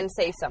judge you and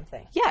say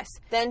something. Yes.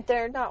 Then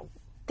they're not.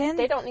 Then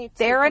they don't need to.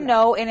 They're a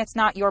no, and it's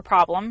not your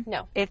problem.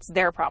 No. It's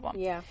their problem.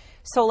 Yeah.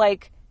 So,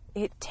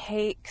 it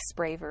takes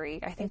bravery.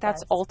 I think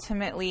that's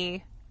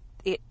ultimately,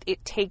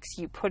 it takes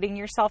you putting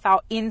yourself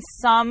out in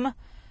some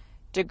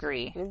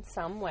degree. In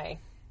some way.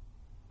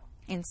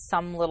 In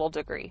some little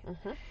degree.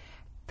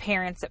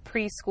 Parents at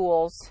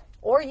preschools.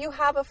 Or you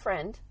have a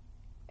friend,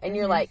 and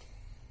you're like,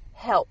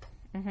 help.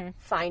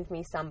 Find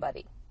me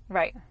somebody.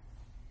 Right.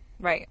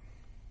 Right.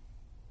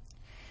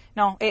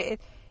 No,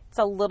 it's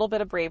a little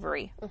bit of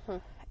bravery.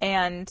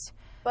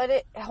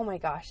 But oh my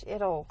gosh,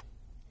 it'll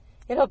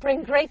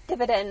bring great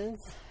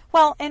dividends.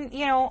 Well, and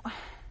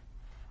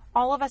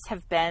all of us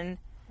have been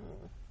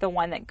the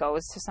one that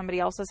goes to somebody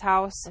else's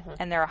house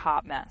and they're a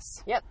hot mess.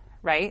 Yep.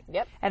 Right?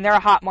 Yep. And they're a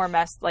hot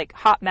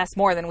mess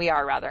more than we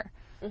are, rather.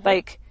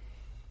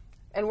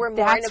 And we're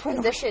more in a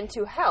position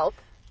to help.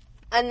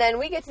 And then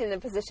we get in a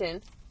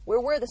position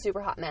where we're the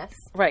super hot mess.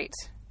 Right.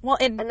 Well,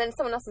 and then it's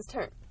someone else's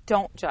turn.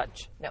 Don't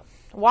judge. No.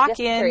 Walk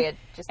in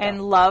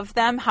and love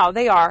them how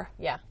they are.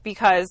 Yeah.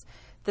 Because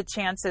the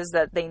chances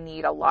that they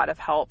need a lot of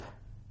help,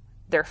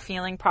 they're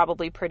feeling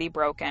probably pretty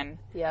broken.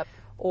 Yep.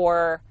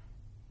 Or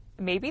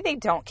maybe they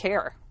don't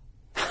care.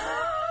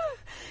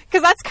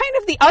 Because that's kind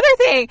of the other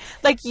thing.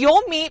 Like,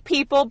 you'll meet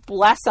people,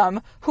 bless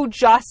them, who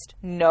just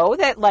know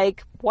that,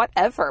 like,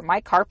 whatever,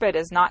 my carpet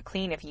is not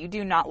clean. If you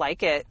do not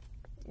like it,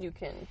 you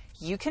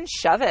can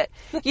shove it.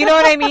 You know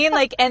what I mean?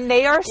 Like, and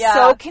they are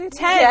so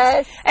content.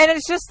 Yes. And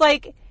it's just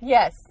like,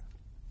 yes.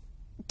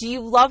 Do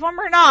you love them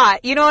or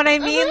not? You know what I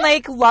mean?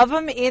 Like, love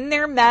them in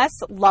their mess.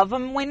 Love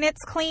them when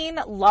it's clean.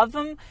 Love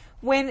them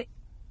when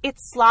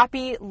it's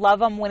sloppy. Love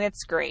them when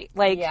it's great.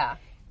 Like, yeah.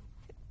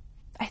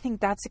 I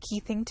think that's a key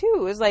thing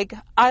too, is like,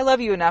 I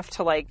love you enough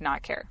to, like,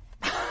 not care.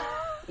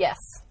 Yes.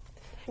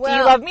 Well, do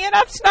you love me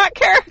enough to not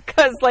care?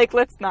 Because, like,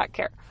 let's not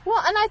care.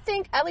 Well, and I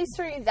think, at least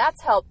for you,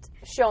 that's helped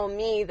show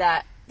me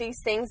that these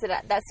things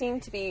that seem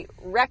to be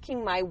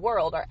wrecking my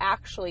world are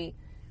actually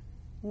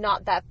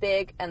not that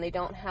big, and they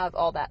don't have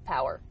all that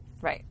power.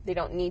 Right. They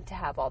don't need to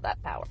have all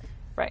that power.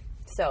 Right.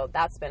 So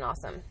that's been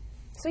awesome.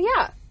 So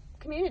yeah,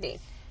 community.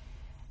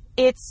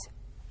 It's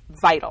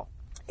vital.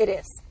 It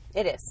is.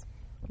 It is.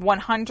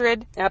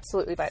 100.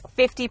 Absolutely vital.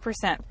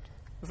 50%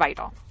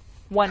 vital.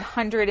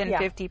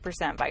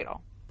 150%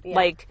 vital. Yeah.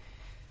 Like,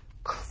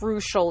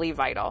 crucially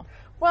vital.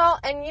 Well,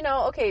 and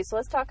okay, so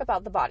let's talk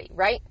about the body,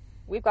 right?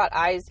 We've got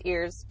eyes,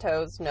 ears,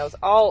 toes, nose,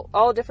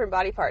 all different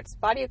body parts.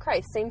 Body of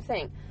Christ, same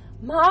thing.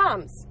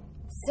 Moms,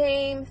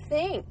 same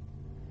thing.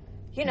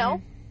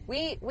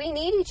 We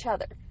need each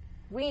other.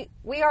 We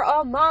are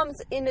all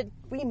moms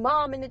we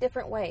mom in a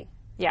different way.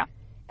 Yeah.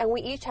 And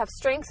we each have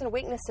strengths and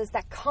weaknesses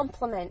that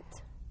complement.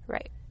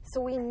 Right.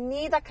 So we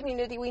need that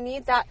community. We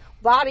need that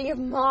body of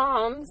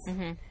moms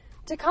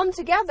to come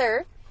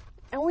together,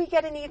 and we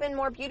get an even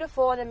more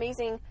beautiful and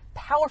amazing,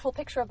 powerful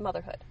picture of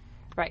motherhood.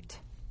 Right.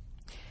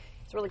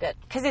 It's really good.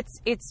 Because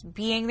it's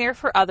being there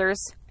for others.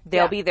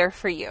 They'll be there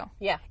for you.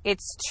 Yeah.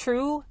 It's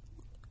true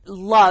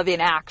love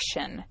in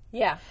action.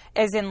 Yeah.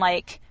 As in,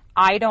 like,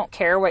 I don't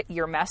care what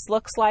your mess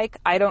looks like.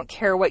 I don't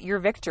care what your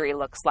victory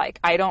looks like.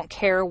 I don't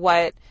care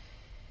what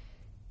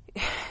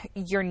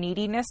your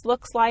neediness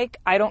looks like.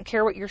 I don't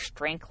care what your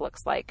strength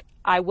looks like.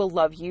 I will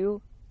love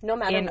you no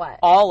matter in what.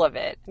 all of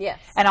it. Yes.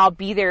 And I'll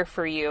be there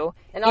for you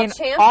and I'll in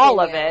champion all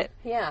of you. it.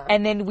 Yeah.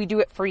 And then we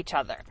do it for each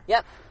other.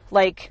 Yep.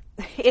 Like,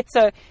 it's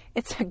a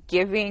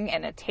giving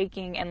and a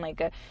taking, and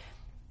like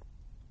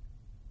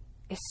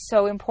it's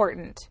so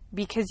important,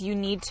 because you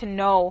need to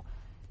know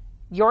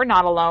you're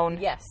not alone.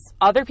 Yes.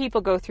 Other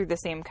people go through the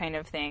same kind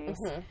of things.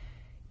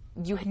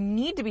 You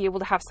need to be able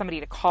to have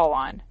somebody to call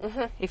on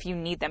if you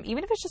need them.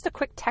 Even if it's just a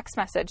quick text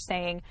message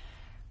saying,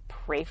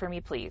 pray for me,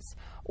 please.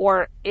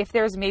 Or if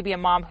there's maybe a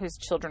mom whose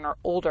children are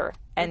older,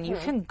 and you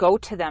can go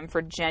to them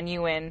for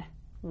genuine,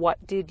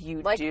 what did you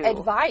do? Like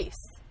advice.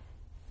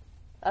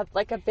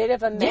 Like a bit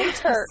of a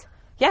mentor.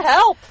 Yes.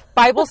 Help.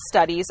 Bible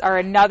studies are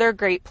another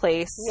great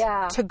place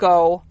to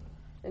go.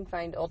 And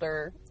find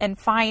older. And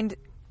find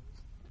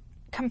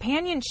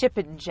companionship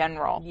in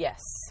general. Yes.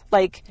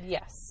 Like,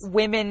 yes.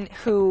 Women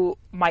who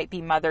might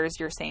be mothers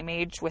your same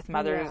age with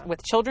mothers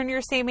with children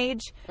your same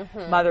age.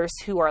 Mothers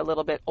who are a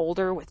little bit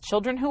older with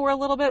children who are a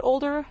little bit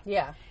older.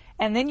 Yeah.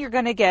 And then you're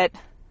going to get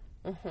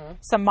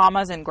some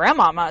mamas and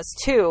grandmamas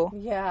too.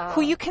 Yeah.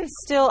 Who you can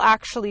still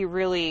actually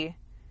really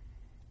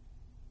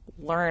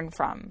learn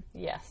from.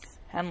 Yes.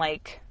 And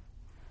like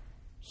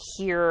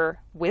hear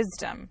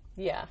wisdom.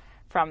 Yeah.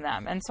 From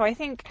them. And so I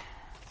think,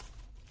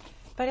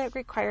 but it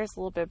requires a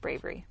little bit of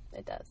bravery.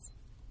 It does.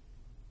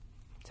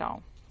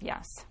 So,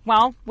 yes.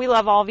 Well, we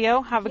love all of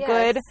you. Have a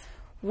good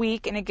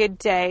week and a good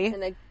day.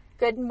 And a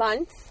good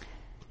month.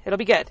 It'll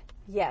be good.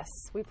 Yes,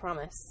 we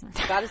promise.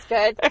 God is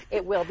good.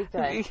 It will be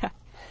good.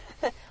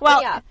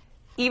 Well,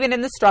 even in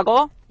the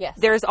struggle,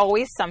 there's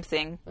always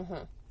something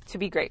to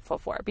be grateful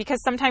for.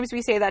 Because sometimes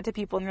we say that to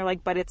people and they're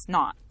like, but it's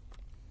not.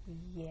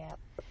 Yep.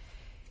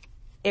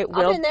 It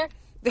will. I've been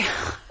there.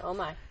 Oh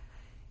my.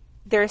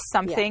 There's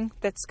something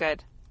that's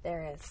good.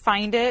 There is.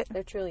 Find it.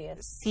 There truly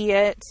is. See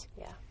it.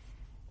 Yeah.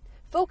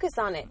 Focus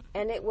on it,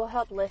 and it will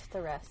help lift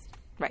the rest.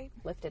 Right.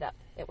 Lift it up.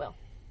 It will.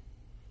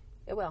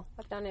 It will.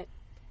 I've done it.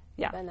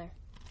 Yeah. I've been there.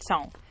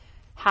 So,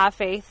 have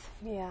faith.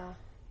 Yeah.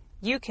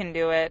 You can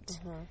do it.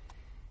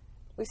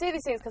 We say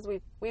these things because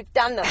we've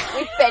done them.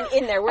 We've been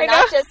in there. We're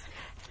not just.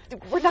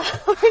 We're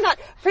not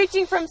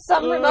preaching from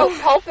some remote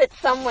pulpit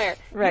somewhere.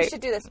 Right. You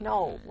should do this.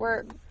 No,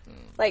 we're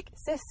like,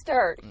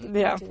 sister, you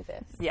can do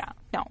this. Yeah.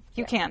 No,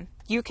 you can.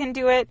 You can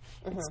do it.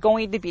 It's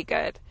going to be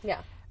good.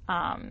 Yeah.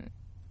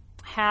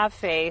 Have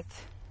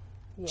faith.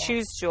 Yeah.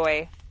 Choose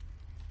joy.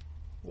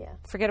 Yeah.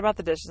 Forget about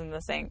the dishes in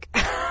the sink.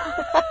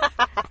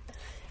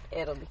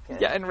 It'll be good.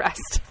 Yeah, and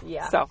rest.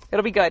 Yeah. So,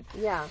 it'll be good.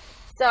 Yeah.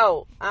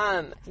 So,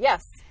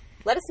 yes.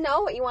 Let us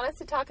know what you want us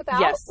to talk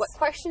about. Yes. What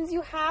questions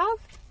you have.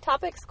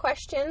 Topics,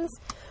 questions.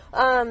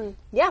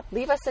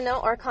 Leave us a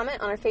note or a comment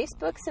on our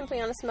Facebook,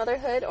 Simply Honest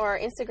Motherhood, or our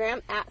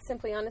Instagram,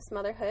 @Simply Honest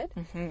Motherhood.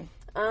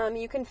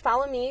 You can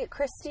follow me,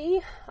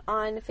 Christy,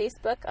 on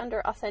Facebook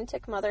under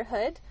Authentic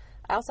Motherhood.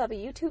 I also have a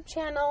YouTube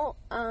channel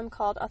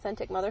called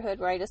Authentic Motherhood,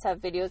 where I just have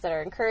videos that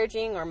are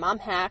encouraging, or mom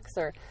hacks,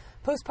 or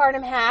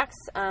postpartum hacks.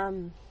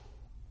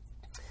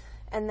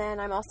 And then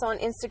I'm also on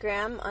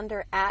Instagram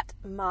under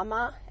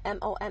 @Momma,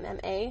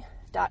 MOMMA,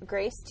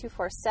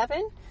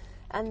 mom.grace247.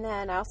 And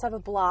then I also have a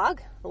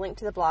blog. The link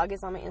to the blog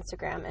is on my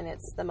Instagram, and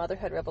it's The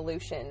Motherhood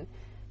Revolution.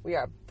 We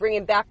are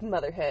bringing back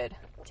motherhood.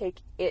 Take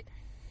it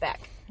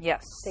back.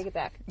 Yes. Take it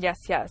back. Yes,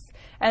 yes.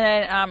 And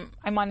then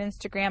I'm on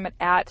Instagram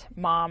at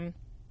mom_sense,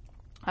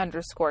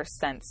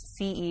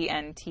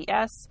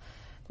 CENTS,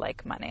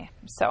 like money.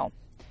 So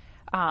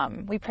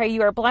we pray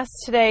you are blessed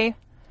today.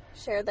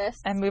 Share this.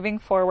 And moving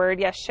forward,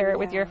 yes, share it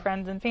with your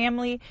friends and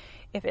family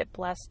if it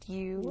blessed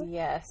you.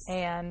 Yes.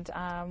 And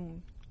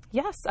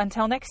yes,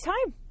 until next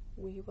time.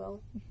 We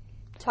will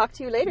talk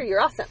to you later.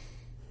 You're awesome.